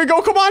 okay, here we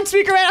go. Come on,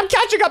 Speaker Man. I'm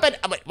catching up. And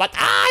wait, what?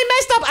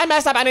 I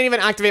messed up. I didn't even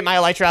activate my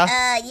Elytra.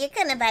 You're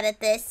kind of bad at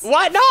this.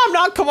 What? No, I'm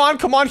not. Come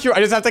on here. I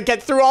just have to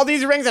get through all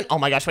these rings. And oh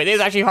my gosh, wait, this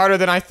is actually harder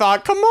than I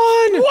thought. Come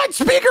on. What,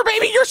 Speaker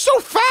Baby? You're so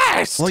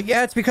fast. Well,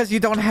 yeah, it's because you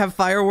don't have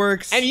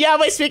fireworks. And yeah,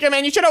 wait, Speaker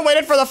Man, you should have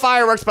waited for the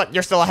fireworks, but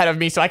you're still ahead of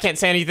me, so I can't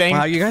say anything.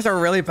 Wow, you guys are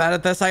really bad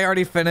at this. I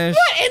already finished.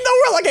 What in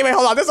the world? Okay, wait,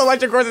 hold on. This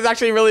electric course is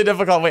actually really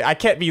difficult. Wait, I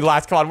can't be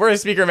last. Come on, where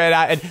is Speaker Man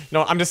at? And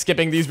no, I'm just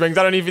skipping these rings.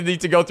 I don't even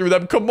need to go through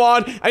them. Come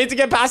on. I need to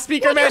get past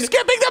Speaker Man. You're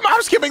skipping them.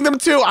 I'm skipping them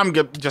too. I'm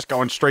just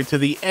going straight to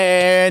the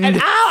end. And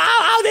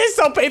ow, this is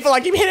so painful. I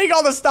keep hitting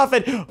all the stuff.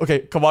 And okay,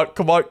 come on. And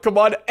boom,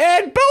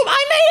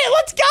 I made it.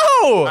 Let's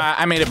go.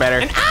 I made it better.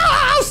 And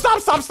ow,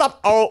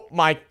 stop. Oh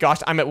my gosh,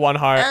 I'm at 1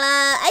 heart.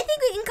 I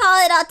think we can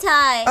call it a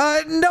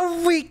tie.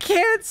 No, we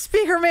can't.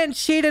 Speaker Man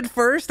cheated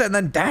first and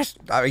then dashed.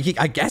 I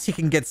guess he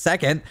can get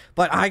second,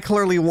 but I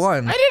clearly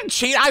won. I didn't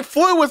cheat. I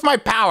flew with my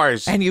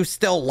powers. And you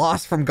still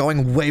lost from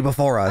going way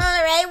before us.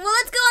 All right, well,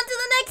 let's go on to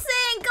the next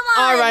thing. Come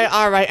on.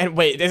 All right. And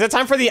wait, is it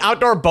time for the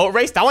outdoor boat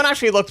race? That one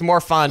actually looked more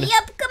fun.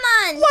 Yep, come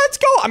on. Let's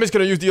go. I'm just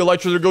going to use the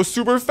Elytra to go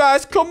super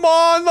fast. Come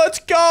on, let's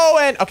go.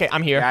 And okay,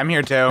 I'm here. Yeah, I'm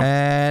here too.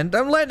 And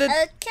I'm landed.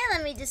 Okay,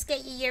 let me just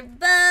get you your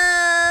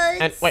boats.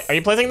 And wait, are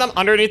you placing them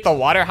underneath the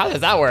water? How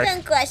does that work?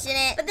 Don't question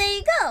it, but there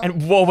you go.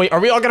 And whoa, wait, are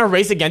we all going to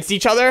race against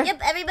each other?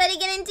 Yep, everybody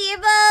get into your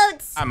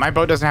boats. My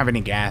boat doesn't have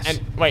any gas.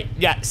 And wait,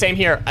 yeah, same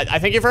here. I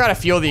think you forgot to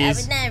fuel I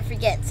these. would never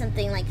forget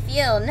something like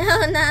fuel.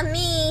 No, not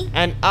me.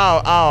 And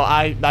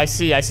I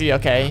see,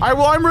 okay. All right,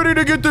 well, I'm ready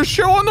to get this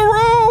show on the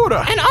road.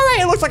 And all right,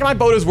 it looks like my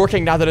boat is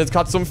working now that it's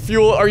got some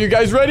fuel. Are you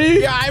guys ready?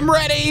 Yeah, I'm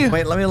ready.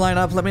 Wait, let me line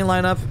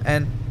up.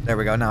 And there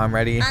we go. Now I'm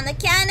ready. On the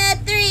count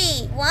of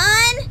 3. 1,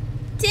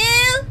 2,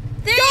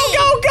 3.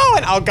 Go.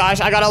 And oh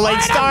gosh, I got a late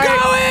start.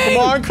 I'm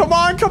going. Come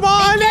on. Be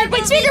careful,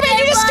 Wait, Speaker Man,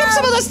 you just skipped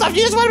some of the stuff.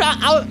 You just went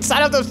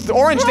outside of the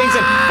orange things.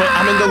 And wait,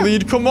 I'm in the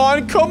lead. Come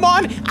on.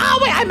 Oh,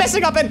 wait, I'm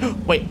messing up.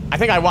 And wait, I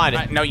think I won.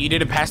 No, you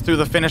didn't pass through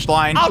the finish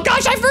line. Oh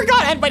gosh, I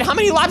forgot. And wait, how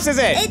many laps is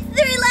it? It's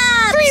 3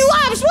 laps. 3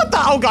 laps. What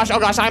the? Oh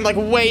gosh, I'm like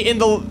way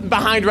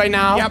behind right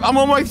now. Yep, I'm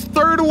on my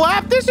 3rd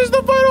lap. This is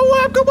the final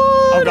lap. Come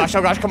on. Oh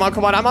gosh, come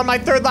on. I'm on my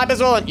 3rd lap as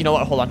well. And you know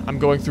what? Hold on. I'm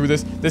going through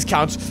this. This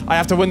counts. I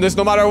have to win this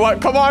no matter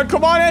what. Come on.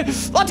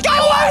 And let's go.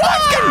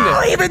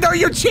 Oh, even though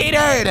you cheated.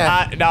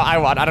 No, I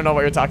won. I don't know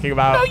what you're talking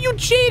about. No, you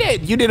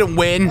cheated. You didn't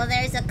win. Well,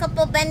 there's a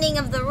couple bending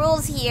of the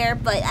rules here,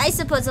 but I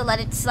suppose I'll let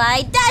it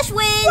slide. Dash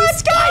wins.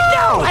 Let's go.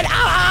 No.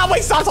 And,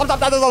 wait, stop.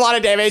 That does a lot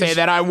of damage. Say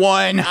that I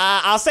won.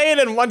 I'll say it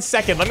in 1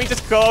 second. Let me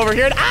just go over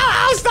here. And,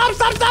 stop.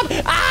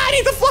 I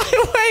need to fly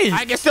away.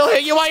 I can still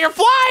hit you while you're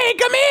flying.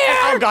 Come here.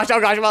 Oh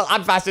gosh. Well,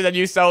 I'm faster than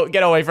you, so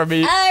get away from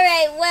me. All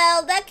right,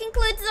 well, that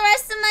concludes the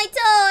rest of my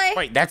tour.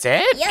 Wait, that's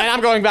it? Yep. And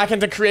I'm going back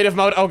into creative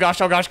mode. Oh gosh.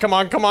 Come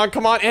on.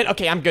 And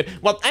okay, I'm good.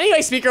 Well,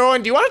 anyway, Speaker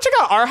Owen, do you want to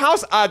check out our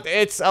house?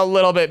 It's a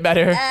little bit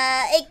better.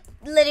 It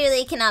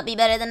literally cannot be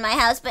better than my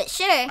house, but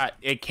sure.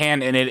 It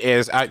can and it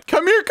is.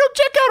 Come here, come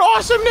check out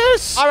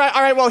awesomeness. All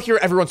right. Well, here,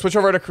 everyone, switch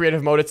over to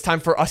creative mode. It's time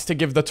for us to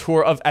give the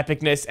tour of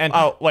epicness. And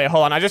oh, wait,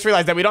 hold on. I just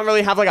realized that we don't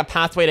really have like a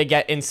pathway to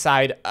get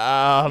inside. Yeah,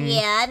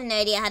 I have no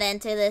idea how to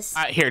enter this.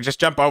 Here, just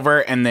jump over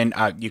and then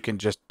you can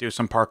just do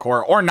some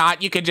parkour or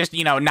not. You can just,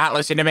 not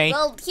listen to me.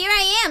 Well, here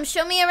I am.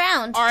 Show me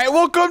around. All right,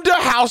 welcome to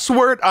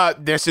Housewort.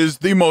 This is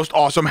the most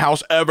awesome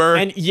house ever.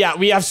 And yeah,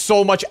 we have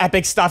so much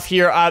epic stuff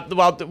here.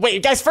 Well,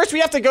 wait, guys, first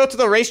we have to go to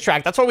the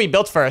racetrack. That's what we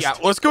built first. Yeah,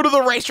 let's go to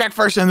the racetrack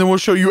first, and then we'll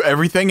show you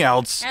everything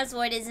else.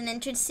 Asword is an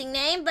interesting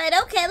name, but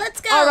okay,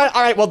 let's go. All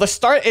right. Well, the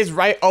start is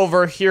right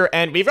over here,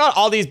 and we've got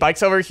all these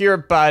bikes over here,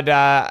 but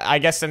I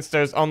guess since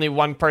there's only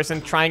one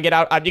person trying to get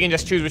out, you can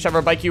just choose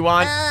whichever bike you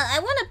want. I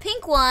want a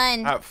pink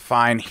one.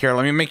 Fine. Here,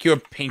 let me make you a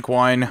pink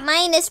one.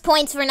 Minus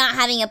points for not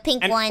having a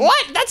pink And one.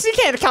 what? You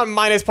can't count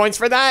minus points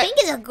for that. Pink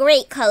is a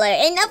great color,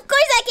 and of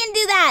course I can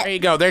do that. There you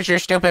go. There's your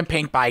stupid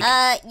pink bike.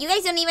 You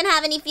guys don't even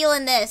have any fuel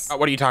in this.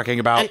 What are you talking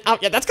about? And,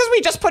 yeah, that's because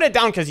we just put it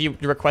down because you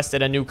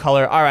requested a new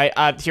color. All right,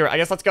 here, I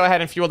guess let's go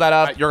ahead and fuel that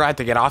up. You're gonna have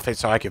to get off it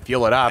so I can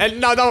fuel it up. And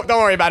no, don't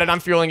worry about it. I'm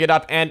fueling it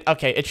up, and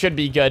okay, it should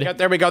be good. Yeah,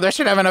 there we go. There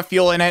should have enough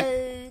fuel in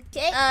it.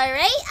 Okay, all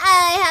right.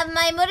 I have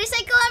my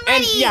motorcycle. I'm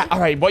ready. And yeah, all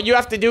right, what you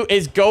have to do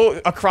is go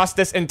across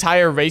this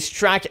entire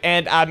racetrack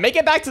and make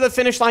it back to the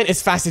finish line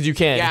as fast as you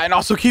can. Yeah, and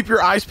also keep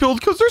your eyes peeled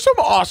because there's some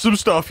awesome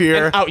stuff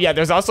here. And, oh, yeah,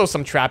 there's also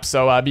some traps,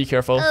 so be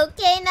careful.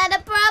 Okay, not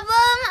a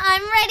problem.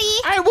 I'm ready.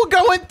 All right, we'll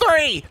go in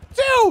 3,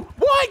 2, 1,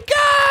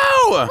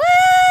 go! Woo!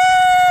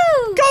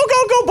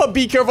 Go, but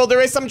be careful.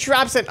 There is some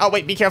traps, and oh,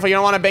 wait, be careful. You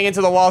don't want to bang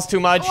into the walls too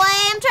much. Well,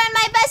 I am trying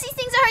my best. These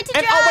things are hard to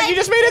And drive. oh, wait, you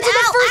just made it to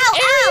the first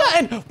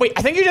area. And wait,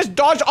 I think you just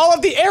dodged all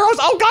of the arrows.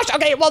 Oh, gosh.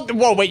 Okay, well,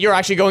 whoa, wait, you're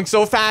actually going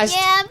so fast.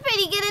 Yeah, I'm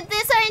pretty good at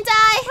this, aren't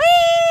I?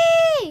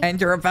 Whee! And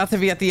you're about to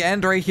be at the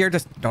end right here.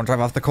 Just don't drive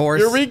off the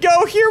course. Here we go,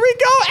 and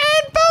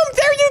boom,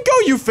 there you go.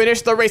 You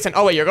finished the race, and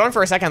oh, wait, you're going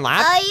for a second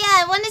lap? Oh,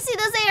 yeah, I want to see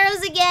those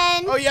arrows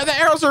again. Oh, yeah, the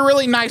arrows are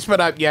really nice,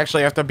 but you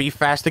actually have to be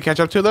fast to catch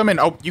up to them. And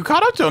oh, you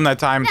caught up to them that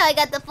time. Now I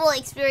got the full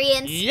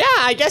experience. Yeah,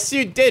 I guess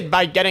you did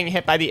by getting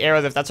hit by the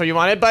arrows if that's what you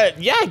wanted.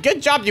 But yeah,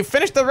 good job. You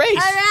finished the race. All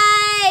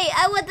right,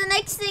 I want the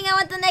next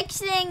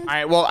thing. All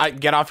right, well,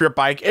 get off your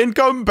bike and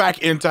come back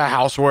into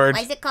Housework.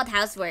 Why is it called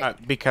housework?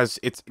 Because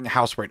it's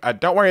Housework.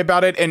 Don't worry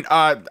about it. And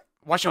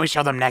what should we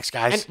show them next,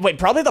 guys? And wait,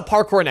 probably the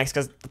parkour next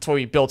because that's what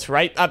we built,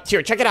 right?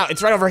 Here, check it out.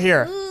 It's right over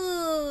here.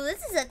 Ooh,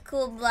 this is a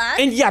cool block.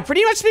 And yeah,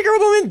 pretty much, Speaker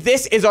Woman,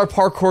 this is our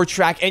parkour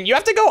track. And you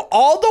have to go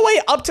all the way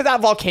up to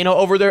that volcano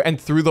over there and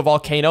through the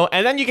volcano.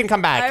 And then you can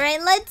come back. All right,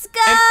 let's go.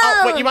 And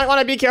oh, wait, you might want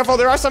to be careful.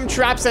 There are some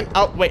traps. And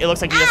oh, wait, it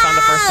looks like you just found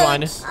the first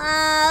one.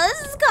 Oh,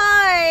 this is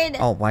hard.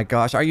 Oh my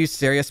gosh, are you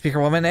serious, Speaker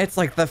Woman? It's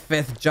like the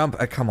 5th jump.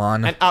 Come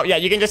on. And oh, yeah,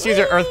 you can just use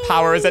your earth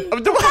powers. And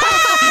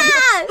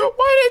Ah!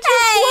 Why did you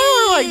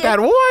slow like that?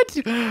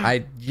 What?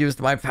 I used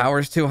my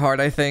powers too hard,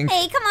 I think.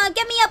 Hey, come on,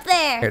 get me up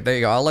there. Here, there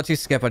you go. I'll let you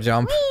skip a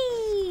jump. Whee!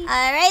 All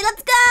right,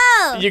 let's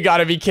go. You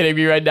gotta be kidding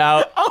me right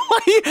now. Oh,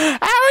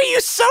 how are you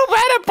so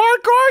bad at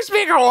parkour,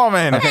 Speaker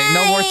Woman? Okay,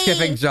 no more Hey.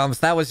 skipping jumps.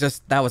 That was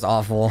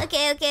awful.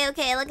 Okay. Look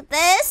at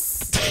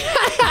this.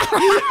 How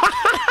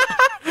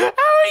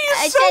are you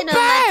I so tried no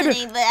bad?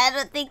 mentioning, but I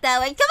don't think that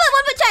worked. Come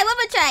on, one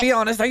more try. Be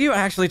honest, are you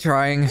actually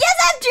trying? Yes,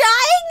 I'm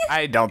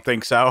trying. I don't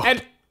think so.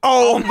 And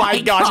oh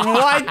my gosh, God.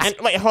 what? And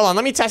wait, hold on,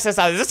 let me test this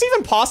out. Is this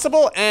even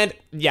possible? And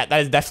yeah,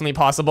 that is definitely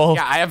possible.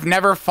 Yeah, I have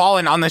never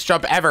fallen on this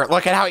jump ever.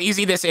 Look at how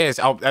easy this is.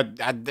 Oh,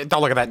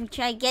 don't look at that.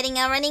 Try getting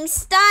a running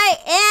start,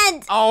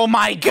 and Oh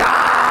my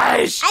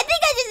gosh! I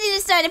think I just need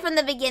to start it from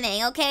the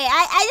beginning. Okay,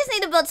 I just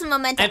need to build some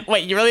momentum. And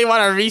wait, you really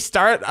want to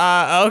restart?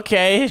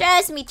 Okay.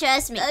 Trust me. Okay,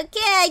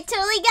 I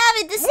totally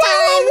got it this Whoa,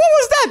 time. what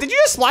was that? Did you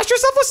just splash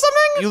yourself with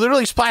something? You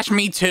literally splashed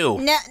me too.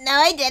 No,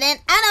 I didn't.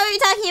 I know what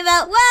you're talking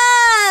about.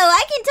 Whoa,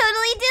 I can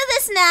totally do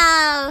this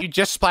now. You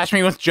just splashed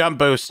me with jump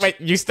boost.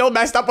 Wait, you still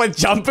messed up with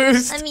jump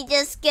boost? Let me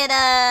just get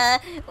a...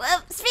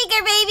 Well,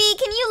 speaker, baby,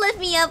 can you lift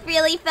me up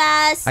really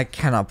fast? I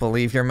cannot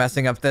believe you're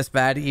messing up this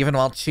bad, even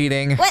while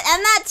cheating. What?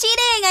 I'm not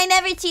cheating. I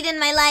never cheat in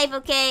my life,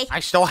 okay? I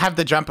still have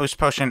the jump boost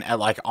potion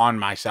on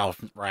myself,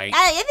 right?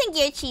 I think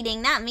you're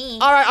cheating, not me.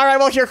 All right,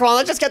 well, here, come on,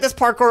 let's just get this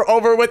parkour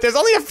over with. There's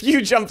only a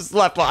few jumps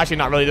left. Well, actually,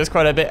 not really, there's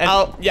quite a bit. And,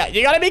 oh, yeah,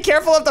 you gotta be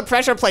careful of the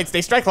pressure plates.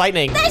 They strike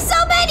lightning. There's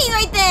so many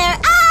right there.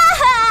 Ah!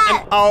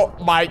 Oh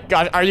my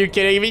gosh, are you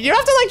kidding me? You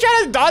have to, like,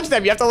 try to dodge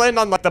them. You have to land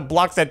on, like, the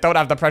blocks that don't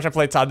have the pressure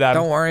plates on them.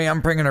 Don't worry,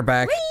 I'm bringing her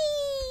back.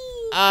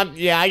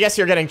 Yeah, I guess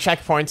you're getting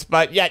checkpoints,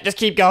 but yeah, just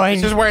keep going.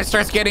 This is where it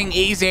starts getting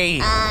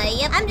easy.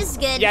 Yep, I'm just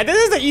good. Yeah, this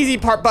is the easy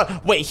part,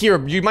 but wait,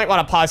 here, you might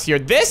want to pause here.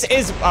 This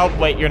is, oh,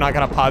 wait, you're not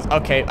gonna pause.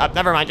 Okay,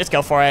 never mind, just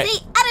go for it.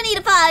 See, I don't need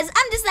to pause.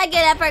 I'm just that good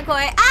at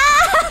parkour.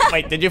 Ah!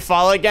 Wait, did you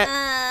fall again?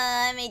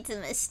 I made some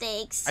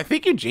mistakes. I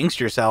think you jinxed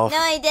yourself. No,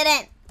 I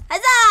didn't.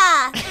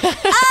 Huzzah!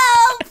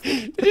 Oh!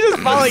 Did you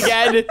just fall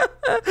again?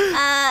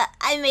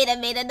 I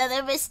made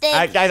another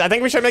mistake. Guys, I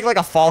think we should make like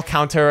a fall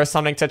counter or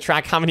something to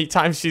track how many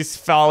times she's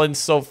fallen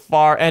so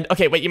far. And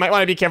okay, wait, you might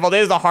want to be careful.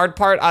 This is the hard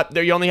part.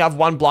 There, you only have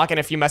one block, and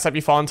if you mess up,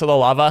 you fall into the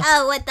lava.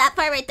 Oh, what, that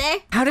part right there?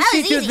 How does That she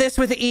was do easy. this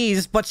with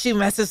ease, but she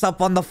messes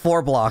up on the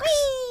 4 blocks?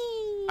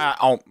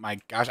 Oh my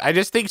gosh. I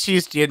just think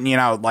she's,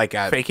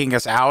 faking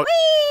us out.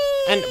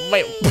 And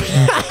wait,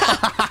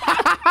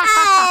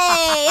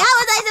 Hey, how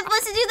was I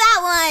supposed to do that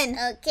one.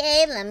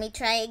 Okay, let me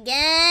try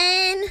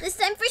again. This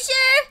time for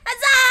sure.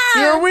 Huzzah!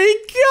 Here we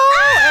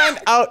go. And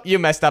oh, you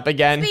messed up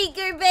again.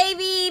 Speaker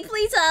baby,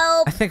 please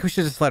help. I think we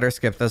should just let her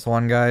skip this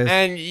one, guys.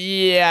 And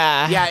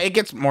yeah. Yeah, it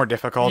gets more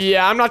difficult.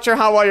 Yeah, I'm not sure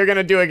how well you're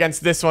gonna do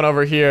against this one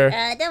over here.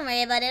 Don't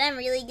worry about it. I'm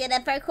really good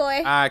at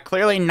parkour.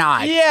 Clearly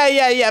not.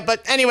 Yeah.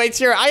 But anyways,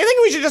 here, I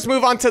think we should just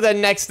move on to the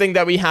next thing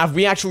that we have.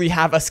 We actually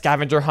have a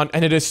scavenger hunt,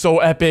 and it is so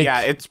epic.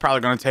 Yeah, it's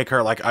probably going to take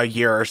her like a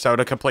year or so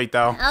to complete,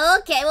 though.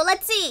 Okay, well,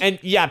 let's see. And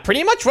yeah,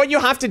 pretty much what you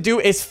have to do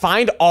is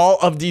find all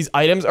of these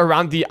items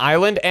around the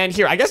island. And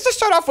here, I guess to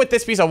start off with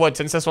this piece of wood,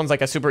 since this one's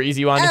like a super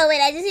easy one. Oh,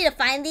 wait, I just need to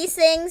find these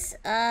things.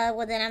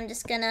 Well, then I'm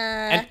just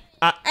gonna...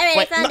 All right,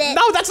 I found it.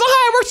 No, that's not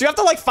how it works. You have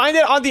to like find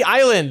it on the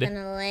island.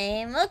 Kinda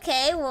lame.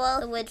 Okay, well,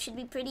 the wood should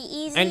be pretty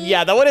easy. And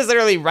yeah, the wood is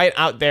literally right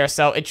out there,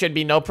 so it should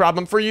be no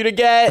problem for you to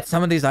get.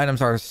 Some of these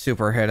items are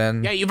super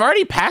hidden. Yeah, you've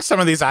already passed some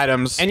of these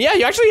items. And yeah,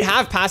 you actually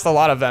have passed a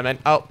lot of them. And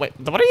oh, wait,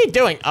 what are you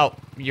doing? Oh,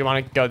 you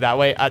want to go that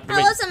way? How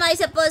else am I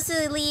supposed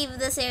to leave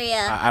this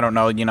area? I don't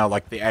know,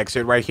 like the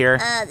exit right here.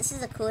 This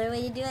is a cooler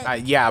way to do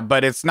it. Yeah,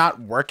 but it's not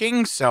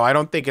working, so I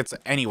don't think it's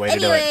any way to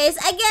do it. Anyways,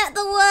 I get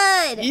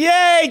the wood.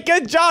 Yay,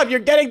 good job. You're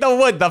getting the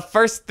wood. The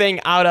first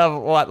thing out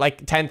of what,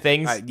 like 10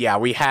 things? Yeah,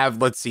 we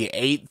have, let's see,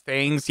 8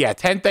 things. Yeah,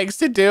 10 things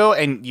to do,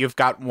 and you've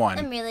got 1.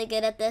 I'm really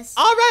good at this.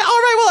 All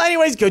right. Well,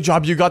 anyways, good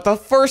job. You got the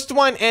first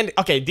one. And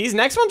okay, these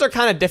next ones are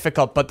kind of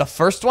difficult, but the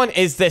first one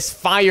is this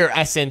fire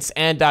essence.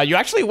 And you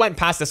actually went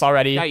past this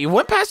already. Yeah, you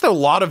went past a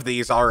lot of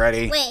these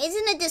already. Wait,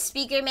 isn't it the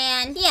speaker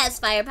man? He has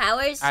fire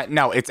powers.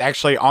 No, it's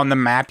actually on the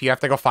map. You have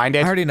to go find I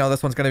it. already know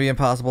this one's going to be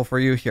impossible for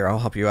you. Here, I'll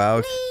help you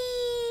out.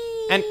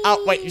 And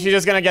oh, wait, you're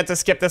just gonna get to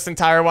skip this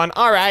entire one.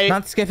 All right.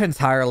 Not skip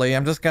entirely.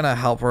 I'm just going to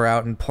help her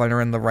out and point her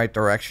in the right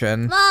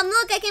direction. Mom,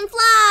 look, I can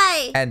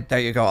fly. And there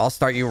you go. I'll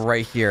start you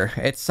right here.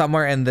 It's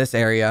somewhere in this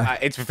area.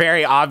 It's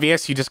very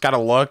obvious. You just got to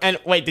look. And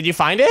wait, did you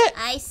find it?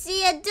 I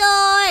see a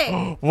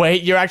door.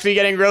 Wait, you're actually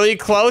getting really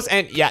close.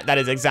 And yeah, that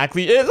is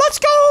exactly it. Let's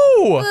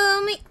go.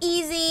 Boom,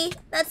 easy.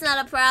 That's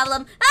not a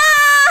problem.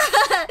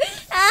 Ah!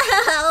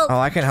 Ow. Oh,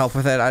 I can help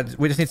with it.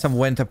 We just need some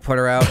wind to put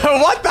her out.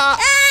 What the?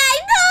 Hey,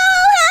 no,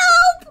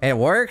 help! It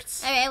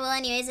worked. All right, well,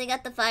 anyways, I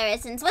got the fire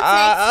essence. What's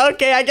next?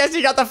 Okay, I guess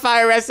you got the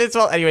fire essence.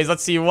 Well, anyways,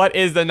 let's see. What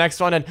is the next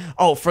one? And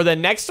oh, for the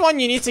next one,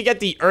 you need to get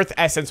the earth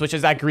essence, which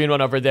is that green one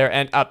over there.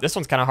 And this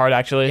one's kind of hard,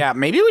 actually. Yeah,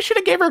 maybe we should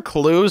have gave her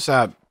clues.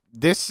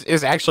 This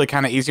is actually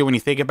kind of easy when you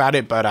think about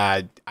it, but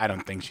I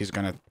don't think she's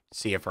going to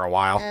see it for a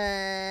while.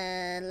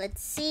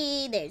 Let's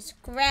see. There's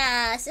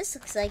grass. This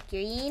looks like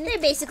green. They're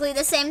basically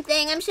the same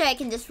thing. I'm sure I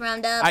can just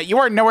round up. You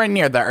are nowhere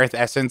near the earth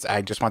essence.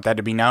 I just want that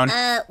to be known.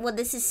 Well,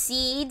 this is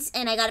seeds,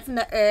 and I got it from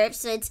the earth,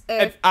 so it's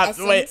earth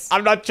essence. Wait,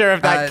 I'm not sure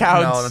if that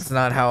counts. No, that's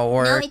not how it No,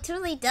 works. it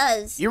totally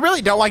does. You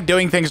really don't like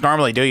doing things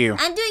normally, do you?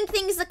 I'm doing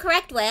things the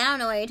correct way. I don't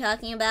know what you're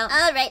talking about.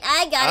 All right,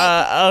 I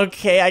got it.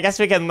 Okay, I guess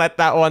we can let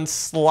that one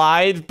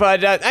slide.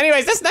 But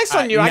anyways, this next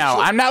one, No,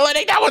 I'm not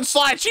letting that one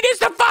slide. She needs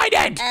to find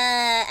it.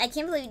 I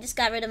can't believe you just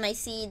got rid of my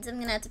seeds. I'm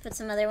gonna have to put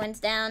some other ones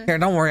down. Here,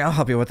 don't worry. I'll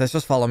help you with this.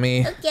 Just follow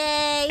me.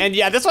 Okay. And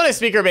yeah, this one is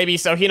Speaker Baby,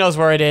 so he knows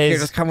where it is. Here,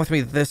 just come with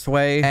me this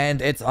way.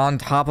 And it's on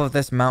top of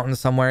this mountain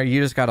somewhere.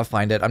 You just gotta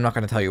find it. I'm not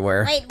gonna tell you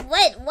where. Wait,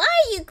 what? Why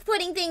are you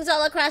putting things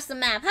all across the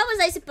map? How was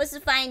I supposed to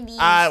find these?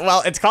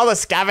 Well, it's called a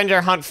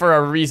scavenger hunt for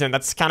a reason.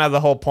 That's kind of the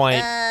whole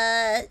point.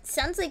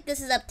 Sounds like this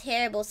is a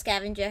terrible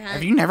scavenger hunt.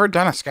 Have you never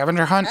done a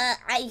scavenger hunt?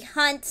 I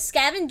hunt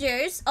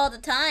scavengers all the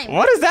time.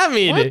 What does that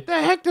mean? What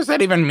the heck does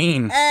that even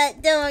mean?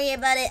 Don't worry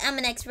about it. I'm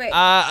an expert.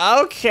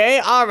 Okay,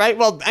 all right.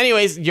 Well,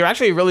 anyways, you're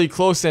actually really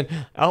close, and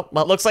oh,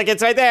 well, it looks like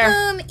it's right there.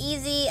 Boom,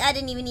 easy. I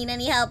didn't even need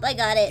any help. I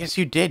got it. Yes,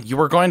 you did. You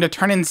were going to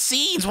turn in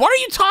seeds. What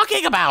are you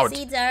talking about?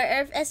 Seeds are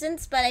earth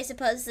essence, but I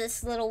suppose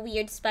this little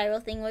weird spiral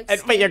thing works.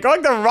 And wait, you're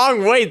going the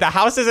wrong way. The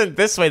house isn't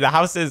this way. The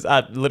house is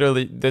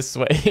literally this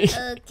way.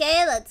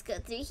 Okay, let's go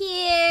through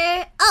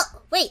here. Oh,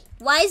 wait.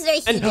 Why is there a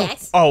huge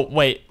axe? Oh,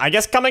 wait. I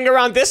guess coming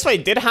around this way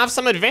did have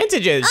some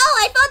advantages. Oh,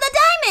 I found the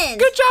diamond.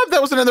 Good job.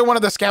 That was another one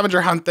of the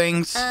scavenger hunt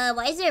things.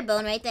 Why is there a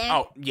bone right there?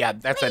 Oh, yeah,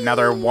 that's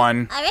another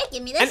one. All right,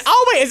 give me this. And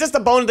oh, wait, is this the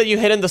bone that you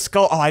hit in the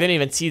skull? Oh, I didn't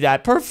even see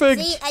that.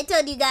 Perfect. See, I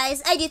told you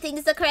guys, I do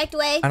things the correct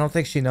way. I don't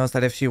think she knows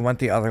that if she went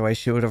the other way,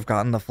 she would have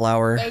gotten the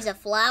flower. There's a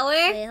flower.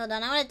 Wait, hold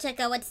on. I want to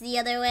check out what's the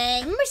other way. I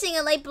remember seeing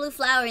a light blue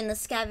flower in the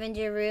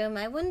scavenger room.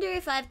 I wonder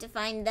if I have to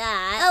find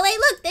that. Oh, wait,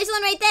 look. There's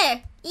one right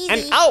there. Easy.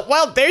 And oh,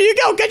 well, there you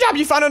go. Good job.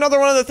 You found another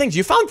one of the things.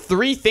 You found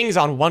 3 things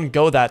on one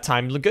go that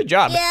time. Good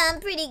job. Yeah, I'm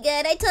pretty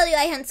good. I told you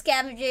I hunt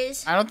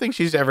scavengers. I don't think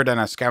she's ever done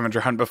a scavenger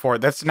hunt before.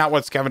 That's not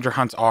what scavenger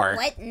hunts are.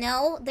 What?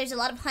 No, there's a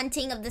lot of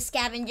hunting of the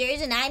scavengers,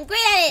 and I'm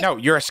great at it. No,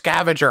 you're a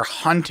scavenger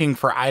hunting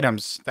for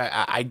items.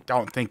 I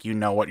don't think you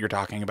know what you're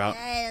talking about.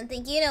 I don't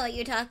think you know what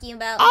you're talking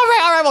about. All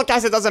right. Well,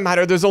 guys, it doesn't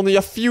matter. There's only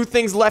a few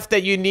things left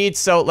that you need.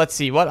 So let's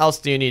see. What else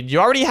do you need? You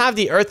already have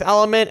the earth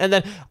element. And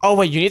then, oh,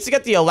 wait, you need to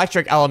get the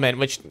electric element,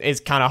 which is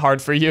kind of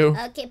hard for you.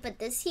 Okay, put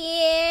this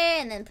here,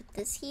 and then put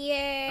this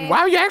here.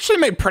 Wow, you actually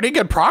made pretty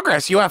good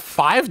progress. You have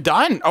 5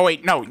 done. Oh,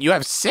 wait, no, you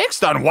have 6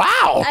 done. Wow.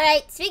 All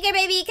right, speaker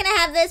baby, can I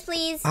have this,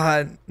 please?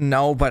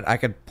 No, but I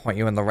could point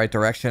you in the right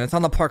direction. It's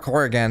on the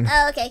parkour again.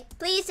 Oh, okay.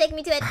 Please take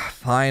me to it.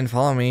 Fine,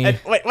 follow me. And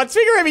wait, what,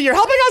 Speaker Baby? You're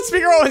helping out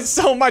Speaker Owen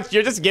so much.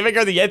 You're just giving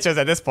her the answers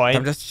at this point.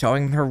 I'm just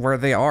showing her where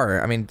they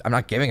are. I mean, I'm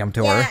not giving them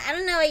to Yeah, her. I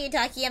don't know what you're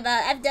talking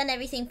about. I've done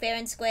everything fair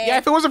and square. Yeah,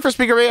 if it wasn't for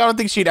Speaker Baby, I don't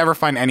think she'd ever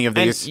find any of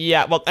And these.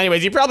 yeah, well,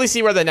 anyways, you probably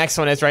see where the next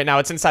one is right now.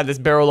 It's inside this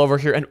barrel over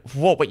here. And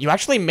whoa, wait, you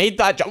actually made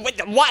that jump.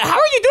 Wait, what? How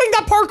are you doing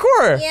that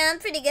parkour? Yeah, I'm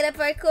pretty good at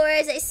parkour,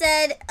 as I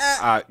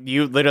said.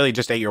 You literally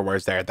just ate your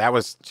words there. That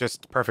was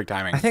just perfect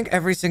timing. I think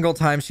every single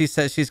time she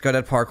says she's good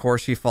at parkour,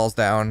 she falls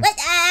down. But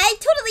I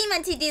totally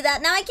meant to do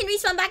that. Now I can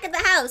respawn back at the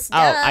house. Oh,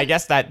 I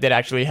guess that did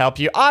actually help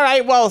you. All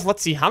right, well,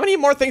 let's see. How many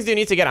more things do you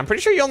need to get? I'm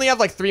pretty sure you only have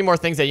like 3 more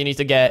things that you need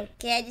to get.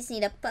 Okay, I just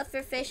need a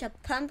pufferfish, a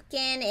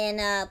pumpkin, and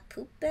a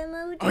poop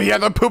emoji. Oh, yeah,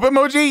 the poop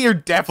emoji? You're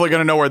definitely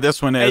going to know where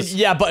this one is.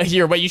 Yeah, but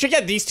here, wait, you should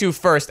get these 2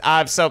 first.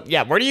 So,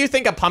 yeah, where do you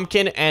think a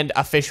pumpkin and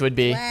a fish would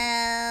be?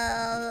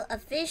 Well, a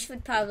fish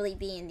would probably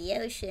be in the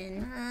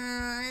ocean.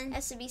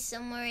 Has to be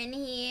somewhere in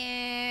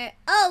here.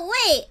 Oh,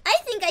 wait, I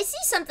think I see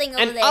something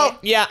over there. Oh,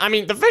 yeah, I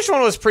mean, the fish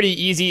one was pretty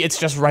easy. It's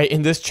just right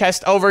in this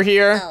chest over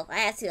here. Oh, I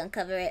have to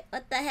uncover it.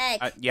 What the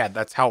heck? Yeah,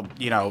 that's how,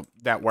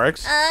 that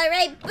works. All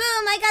right, boom,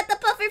 I got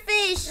the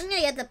pufferfish. I'm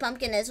gonna get the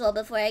pumpkin as well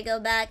before I go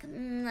back.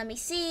 Let me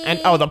see.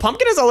 And, oh, the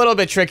pumpkin is a little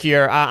bit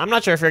trickier. I'm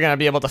not sure if you're going to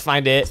be able to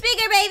find it.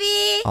 Speaker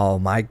baby! Oh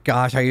my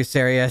gosh, are you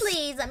serious?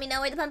 Please let me know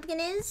where the pumpkin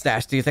is.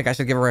 Dash, do you think I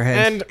should give her a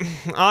hint?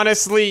 And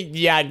honestly,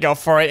 yeah, go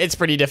for it. It's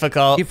pretty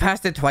difficult. You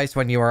passed it twice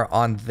when you were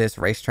on this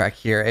racetrack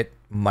here. It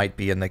might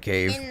be in the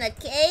cave. In the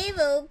cave,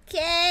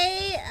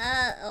 okay.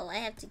 Oh, I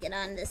have to get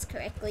on this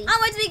correctly.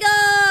 Onwards we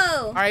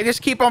go! All right,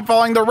 just keep on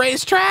following the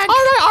racetrack.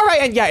 All right,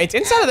 and yeah, it's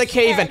inside of the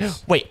cave.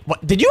 And wait,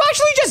 what? Did you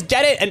actually just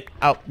get it? And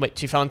oh, wait,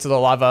 she fell into the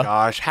lava.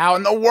 Gosh, how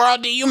in the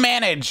world do you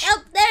manage?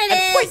 Oh, there it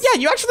is. Wait, yeah,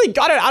 you actually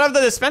got it out of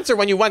the dispenser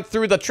when you went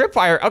through the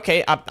tripwire.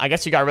 Okay, I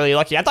guess you got really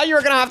lucky. I thought you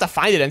were gonna have to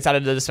find it inside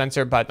of the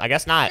dispenser, but I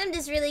guess not. I'm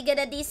just really good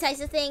at these types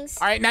of things.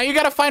 All right, now you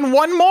gotta find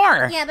one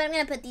more. Yeah, but I'm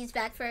gonna put these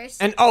back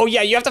first. And oh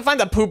yeah, you have to find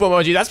the poop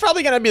emoji. That's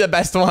probably gonna be the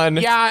best one.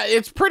 Yeah,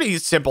 it's pretty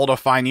simple to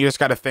find. You just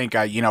gotta think,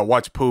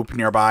 what's poop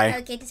nearby.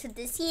 Okay, just put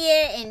this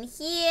here and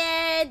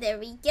here. There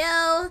we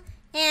go.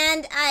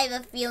 And I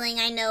have a feeling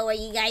I know where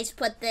you guys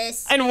put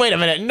this. And wait a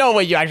minute, no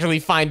way you actually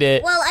find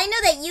it. Well, I know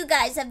that you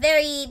guys have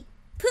very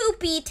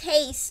poopy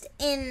taste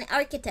in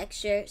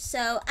architecture,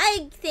 so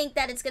I think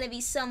that it's gonna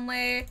be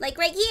somewhere like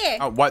right here.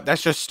 Oh, what?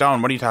 That's just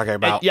stone. What are you talking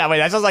about? Yeah, wait,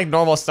 that's just like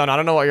normal stone. I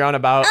don't know what you're on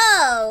about.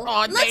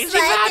 Oh, Daisy looks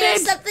like got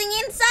there's it. something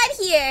inside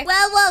here.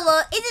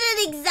 Well, isn't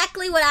it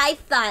exactly what I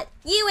thought?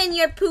 You and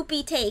your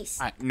poopy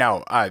taste.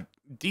 No,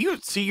 do you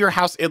see your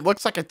house? It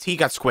looks like a tea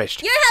got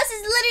squished. Your house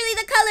is literally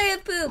the color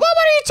of poop. What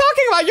are you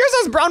talking about? Yours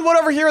has brown wood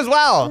over here as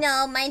well.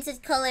 No, mine's the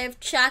color of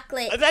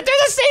chocolate. They're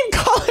the same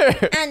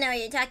color. I know what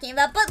you're talking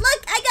about, but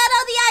look, I got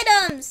all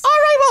the items. All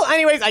right, well,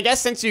 anyways, I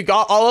guess since you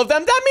got all of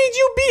them, that means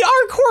you beat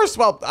our course.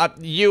 Well,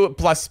 you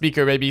plus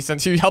Speaker Baby,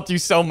 since you helped you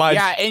so much.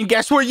 Yeah, and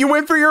guess what? You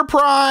win for your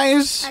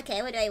prize.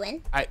 Okay, what do I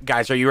win?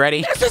 Guys, are you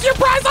ready? This is your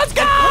prize. Let's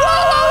go!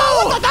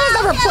 Whoa, that was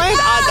never planned.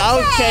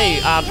 Okay,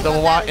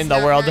 what in the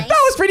world? Nice.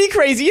 That was pretty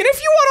crazy. And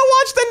if you want to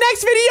watch the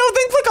next video,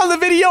 then click on the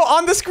video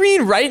on the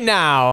screen right now.